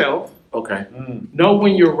yourself. Okay. Know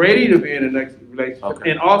when you're ready to be in the next relationship.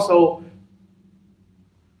 Okay. And also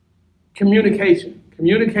communication.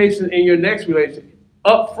 Communication in your next relationship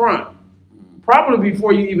up front. Probably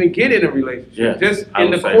before you even get in a relationship. Yes, just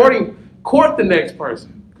in the courting, court the next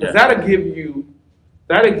person. Because that'll give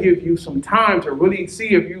you some time to really see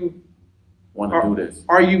if you want to do this.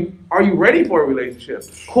 Are you ready for a relationship?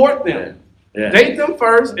 Court them. Yeah. Date them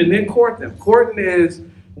first and then court them. Courting is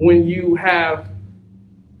when you have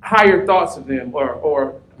higher thoughts of them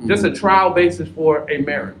or just a trial basis for a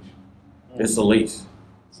marriage. It's a lease.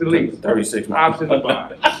 It's a lease. 36 months. Option to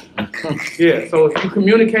buy. Yeah, so if you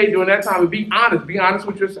communicate during that time and be honest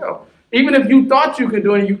with yourself. Even if you thought you could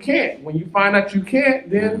do it and you can't. When you find out you can't,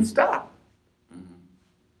 then stop.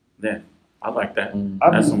 Yeah, I like that.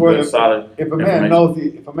 That's some good solid. If a man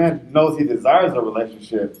knows he desires a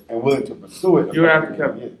relationship and willing to pursue it, you have to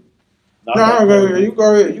keep it. No, you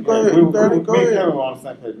go ahead. You go ahead. Go ahead.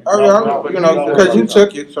 Because you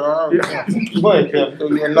took it, so go ahead,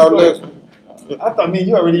 Kevin. I thought,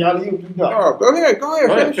 you already you done. Oh, go ahead.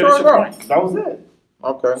 Finish your point. That was it.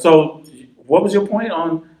 Okay. So, what was your point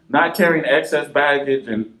on not carrying excess baggage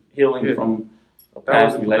and healing from a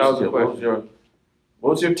past relationship?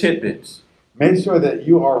 What was your tidbits? Make sure that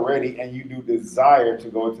you are ready and you do desire to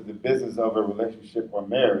go into the business of a relationship or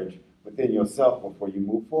marriage within yourself before you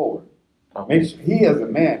move forward. Okay. Make sure he, as a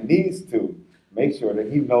man, needs to make sure that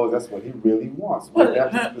he knows that's what he really wants. Well,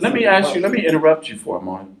 let me interrupt you for a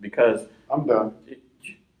moment because I'm done.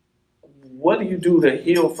 What do you do to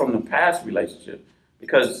heal from the past relationship?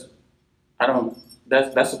 Because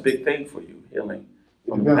that's a big thing for you, healing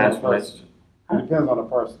from the past relationship. It depends on the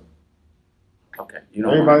person. Okay.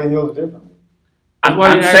 Everybody heals differently.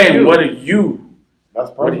 I'm saying, what are you?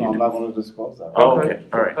 That's personal. I'm not going to disclose that. Oh, okay.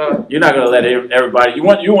 All right. You're not going to let everybody. You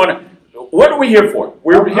want to. What are we here for?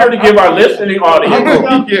 We're here to give our listening audience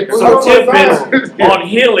some tidbits on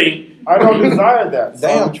healing. I don't desire that.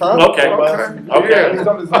 Damn, Trump. Okay. I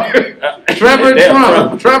don't desire it.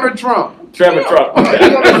 Trevor Trump.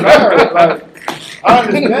 I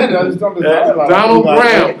understand it. I just don't desire it. Donald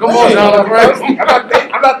Graham. Come on, Donald Graham.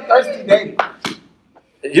 I'm not thirsty dating.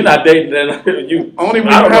 You're not dating that. You only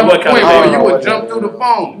when you have a point where you would jump through the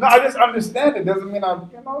phone. No, I just understand it. Doesn't mean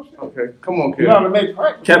Okay, come on, Kevin. You know how to make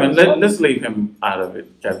practice. Kevin, let's leave him out of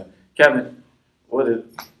it. Kevin, what is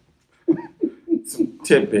some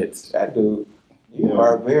tidbits? That dude. You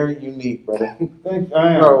are very unique, brother.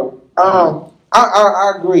 I am.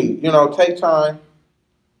 I agree. Take time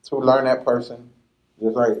to learn that person.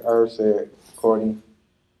 Just like Irv said, Courtney.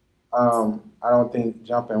 I don't think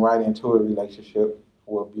jumping right into a relationship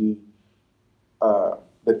will be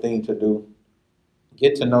the thing to do.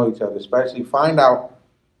 Get to know each other, especially find out,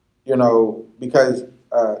 because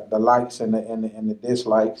the likes and the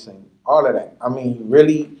dislikes and all of that. I mean,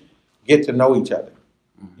 really get to know each other.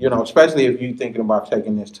 Especially if you're thinking about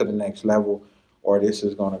taking this to the next level, or this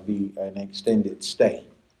is going to be an extended stay.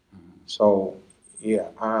 So, yeah,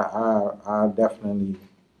 I definitely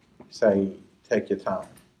say take your time.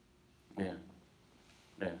 Yeah.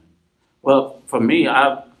 Well, for me,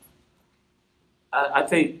 I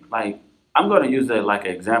think like I'm going to use it like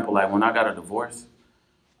an example. Like when I got a divorce,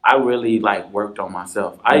 I really like worked on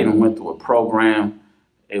myself. I even went through a program.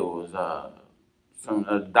 It was a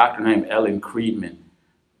doctor named Ellen Creedman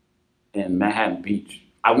in Manhattan Beach.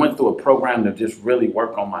 I went through a program to just really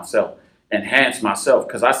work on myself, enhance myself.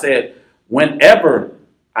 Because I said, whenever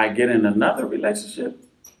I get in another relationship,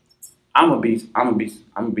 I'm gonna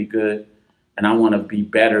be good, and I want to be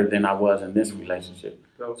better than I was in this relationship.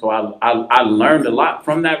 So I learned a lot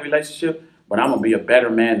from that relationship, but I'm gonna be a better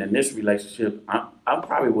man in this relationship. I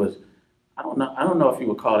probably was. I don't know if you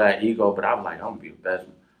would call that ego, but I was like, I'm gonna be the best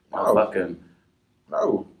motherfucking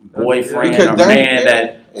boyfriend or man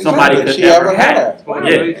that somebody could ever have.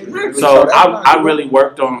 Yeah. So I really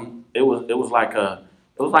worked on it. Was like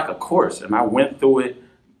a course, and I went through it.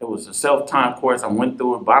 It was a self-time course. I went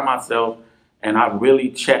through it by myself, and I really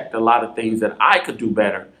checked a lot of things that I could do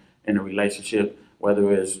better in a relationship,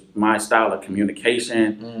 whether it's my style of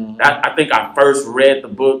communication. I think I first read the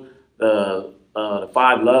book, the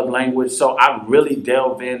 5 Love Language. So I really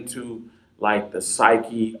delved into like the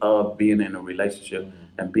psyche of being in a relationship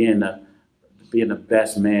and being the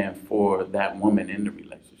best man for that woman in the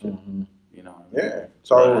relationship. Yeah.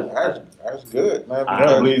 So that's good, man.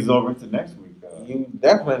 That leads over to next week. You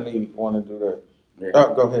definitely want to do that. Yeah.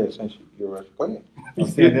 Oh, go ahead, since you're rushing. Go ahead. I'm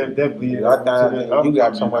saying that bleed. I thought you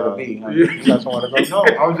got somewhere to be. Huh? You got somewhere to go. No,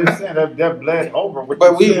 I was just saying that bled over.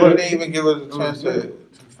 But we didn't even give us a chance to.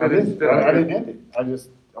 I didn't end it.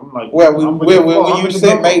 I'm like. Well, when you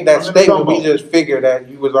made that statement, we just figured that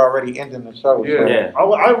you was already ending the show. Yeah.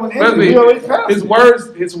 I went in. His words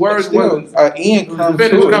wasn't. Ian comes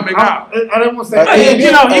coming out. I didn't want to say. He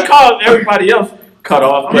called everybody else. Cut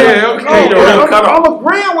off. Yeah, okay. I'm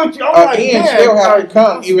agreeing with you. I'm like, Ian still have to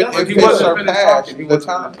come, even if he wasn't surpassed the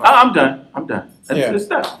time. I'm done. It's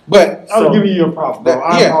done. But I was giving you a problem, bro.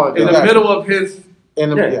 I apologize. In the middle of his.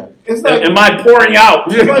 It's like, am I pouring out?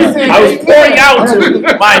 I was pouring out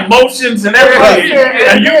my emotions and everything,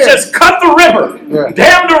 and you just cut the river. Yeah.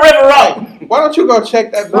 Damn the river up. Why don't you go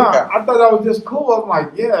check that book out? I thought that was just cool. I'm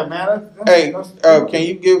like, yeah, man. Can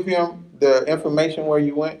you give him the information where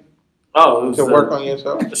you went? To work on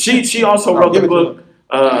yourself. She also wrote the book,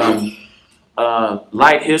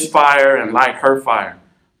 Light His Fire and Light Her Fire,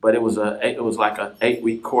 but it was like an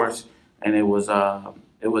 8-week course, and it was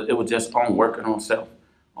just on working on self,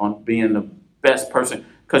 on being the best person,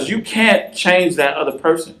 because you can't change that other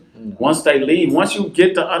person once they leave. Once you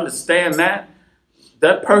get to understand that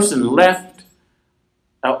person left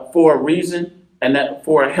for a reason, and that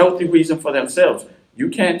for a healthy reason for themselves. You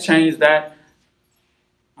can't change that.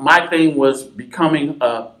 My thing was becoming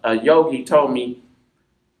a yogi. He told me,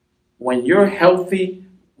 when you're healthy,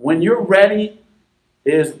 when you're ready,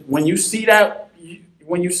 is when you see her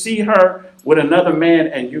with another man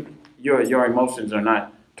and your emotions are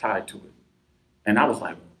not tied to it. And I was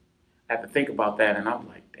like, I had to think about that, and I was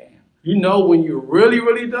like, damn. You know, when you're really,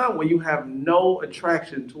 really done, when you have no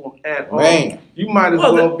attraction to them at all, you might as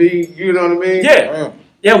well be, you know what I mean? Yeah.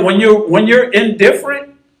 Yeah, when you're indifferent.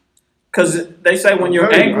 Because they say when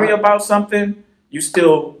you're angry about something, you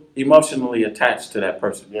still emotionally attached to that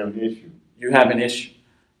person. You have an issue. You have an issue.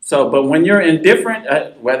 So, but when you're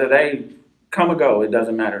indifferent, whether they come or go, it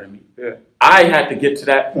doesn't matter to me. Yeah. I had to get to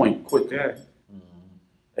that point quickly. Yeah.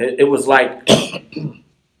 It was like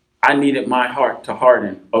I needed my heart to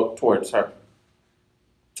harden towards her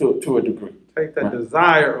to a degree. Take that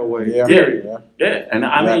desire away. Yeah. And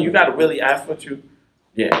I mean, you got to really ask what you.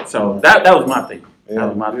 Yeah. So that was my thing. That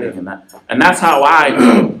was my thing, and that's how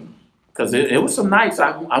because it was some nights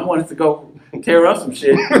I wanted to go tear up some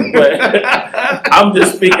shit, but I'm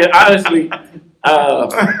just speaking honestly.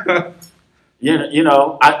 I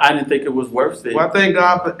didn't think it was worth it. Well, I thank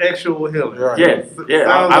God for EX-ual Healing. Yeah.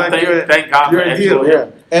 Thank God for EX-ual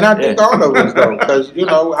Healing. And I think all of us though, because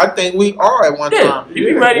I think we all at one time you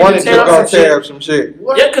be ready wanted to go tear up some shit.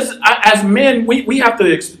 Yeah, because as men, we have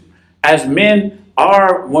to. As men,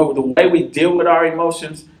 the way we deal with our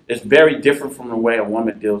emotions is very different from the way a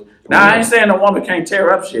woman deals. Now, I ain't saying a woman can't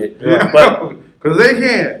tear up shit, but because they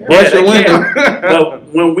can. Yeah, they can. But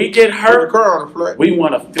when we get hurt, we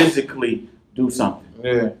want to physically do something.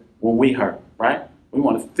 Yeah. When we hurt, right? We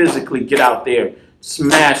want to physically get out there,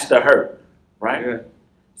 smash the hurt, right? Yeah.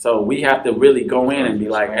 So we have to really go in and be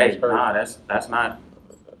like, hey, nah, that's not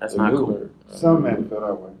cool. Some men feel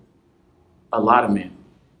that way. A lot of men.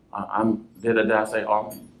 Did I say all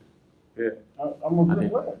men? Yeah. I'm a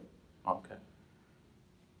good way. Okay.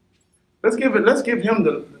 Let's give him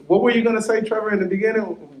the. What were you gonna say, Trevor, in the beginning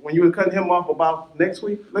when you were cutting him off about next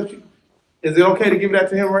week? Is it okay to give that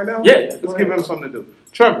to him right now? Yeah. Let's give him something to do.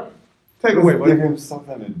 Trevor, take it away, buddy. Give him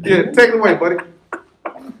something to do. Yeah, take it away, buddy.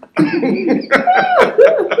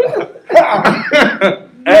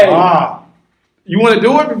 Hey. You want to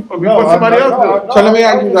do it before somebody else do it? So let me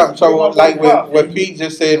ask you something. So like what Pete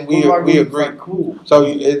just said, we agree. Cool. So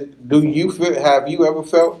do you feel? Have you ever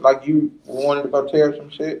felt like you wanted to go tear some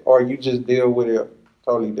shit, or you just deal with it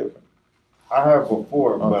totally different? I have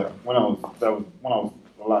before, but when I was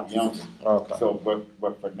a lot younger. Okay. So,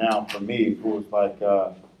 but for now, for me, it was like,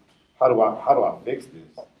 how do I fix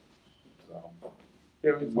this? So,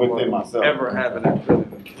 within myself. Ever having that feeling?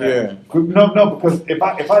 Yeah. No, because if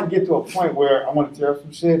I get to a point where I want to tear up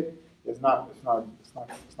some shit, it's not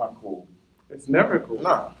cool. It's never cool.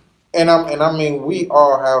 No. And I mean, we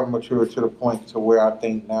all have matured to the point to where I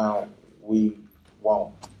think now we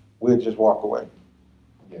won't. We'll just walk away.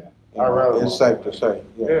 Yeah. It's safe to say.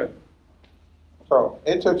 Yeah. So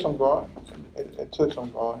it took some going. It took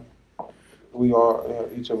some going. We all,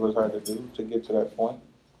 each of us had to do to get to that point.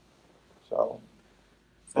 So,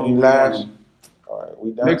 any last? All right,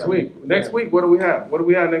 we done. Next week, what do we have? What do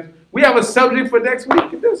we have next? We have a subject for next week.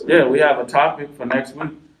 Yeah, we have a topic for next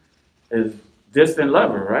week. Is distant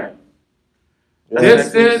lover, right?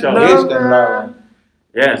 Distant lover.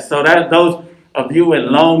 Yeah, so that those of you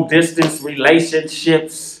in long distance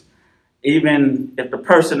relationships, even if the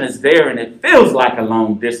person is there and it feels like a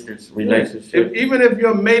long distance relationship. Even if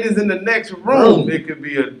your mate is in the next room, it could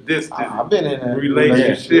be a distant I've been in a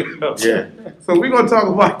relationship. Yeah. So we're going to talk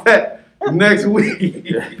about that next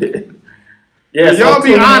week. Yeah, y'all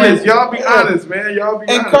be honest. Y'all be honest, man. Y'all be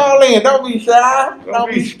honest. And call in. Don't be shy.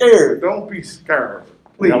 Don't be scared. Don't be scared.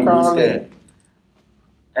 Please. Don't be scared.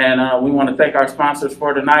 And we want to thank our sponsors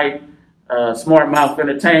for tonight. Smart Mouth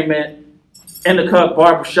Entertainment, In the Cup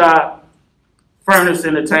Barbershop, Furnace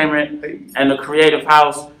Entertainment, and the Creative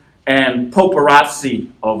House, and Paparazzi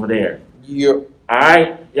over there. Yep. All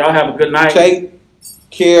right? Y'all have a good night. Take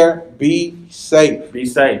care. Be safe. Be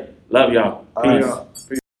safe. Love y'all. Peace.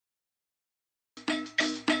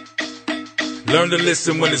 Learn to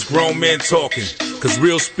listen when it's grown men talking, cause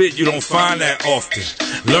real spit you don't find that often.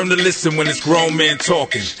 Learn to listen when it's grown men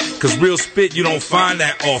talking, cause real spit you don't find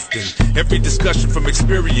that often. Every discussion from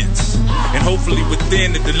experience, and hopefully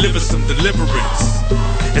within it delivers some deliverance.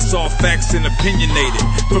 It's all facts and opinionated,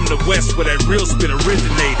 from the west where that real spit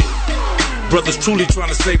originated. Brothers truly trying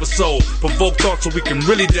to save a soul, provoke thought so we can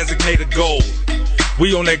really designate a goal.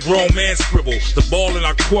 We on that grown man scribble, the ball in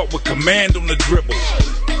our court with command on the dribble.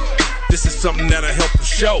 This is something that'll help us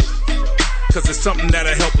show, cause it's something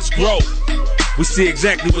that'll help us grow. We see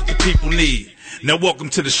exactly what the people need. Now welcome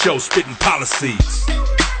to the show, Spitting Policies.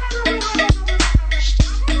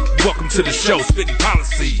 Welcome to the show, Spitting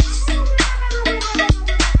Policies.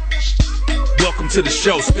 Welcome to the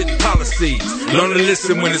show, Spitting Policies. Learn to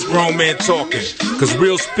listen when it's grown men talking, cause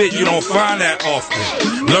real spit you don't find that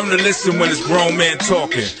often. Learn to listen when it's grown men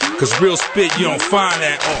talking, cause real spit you don't find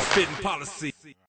that often. Spitting Policies.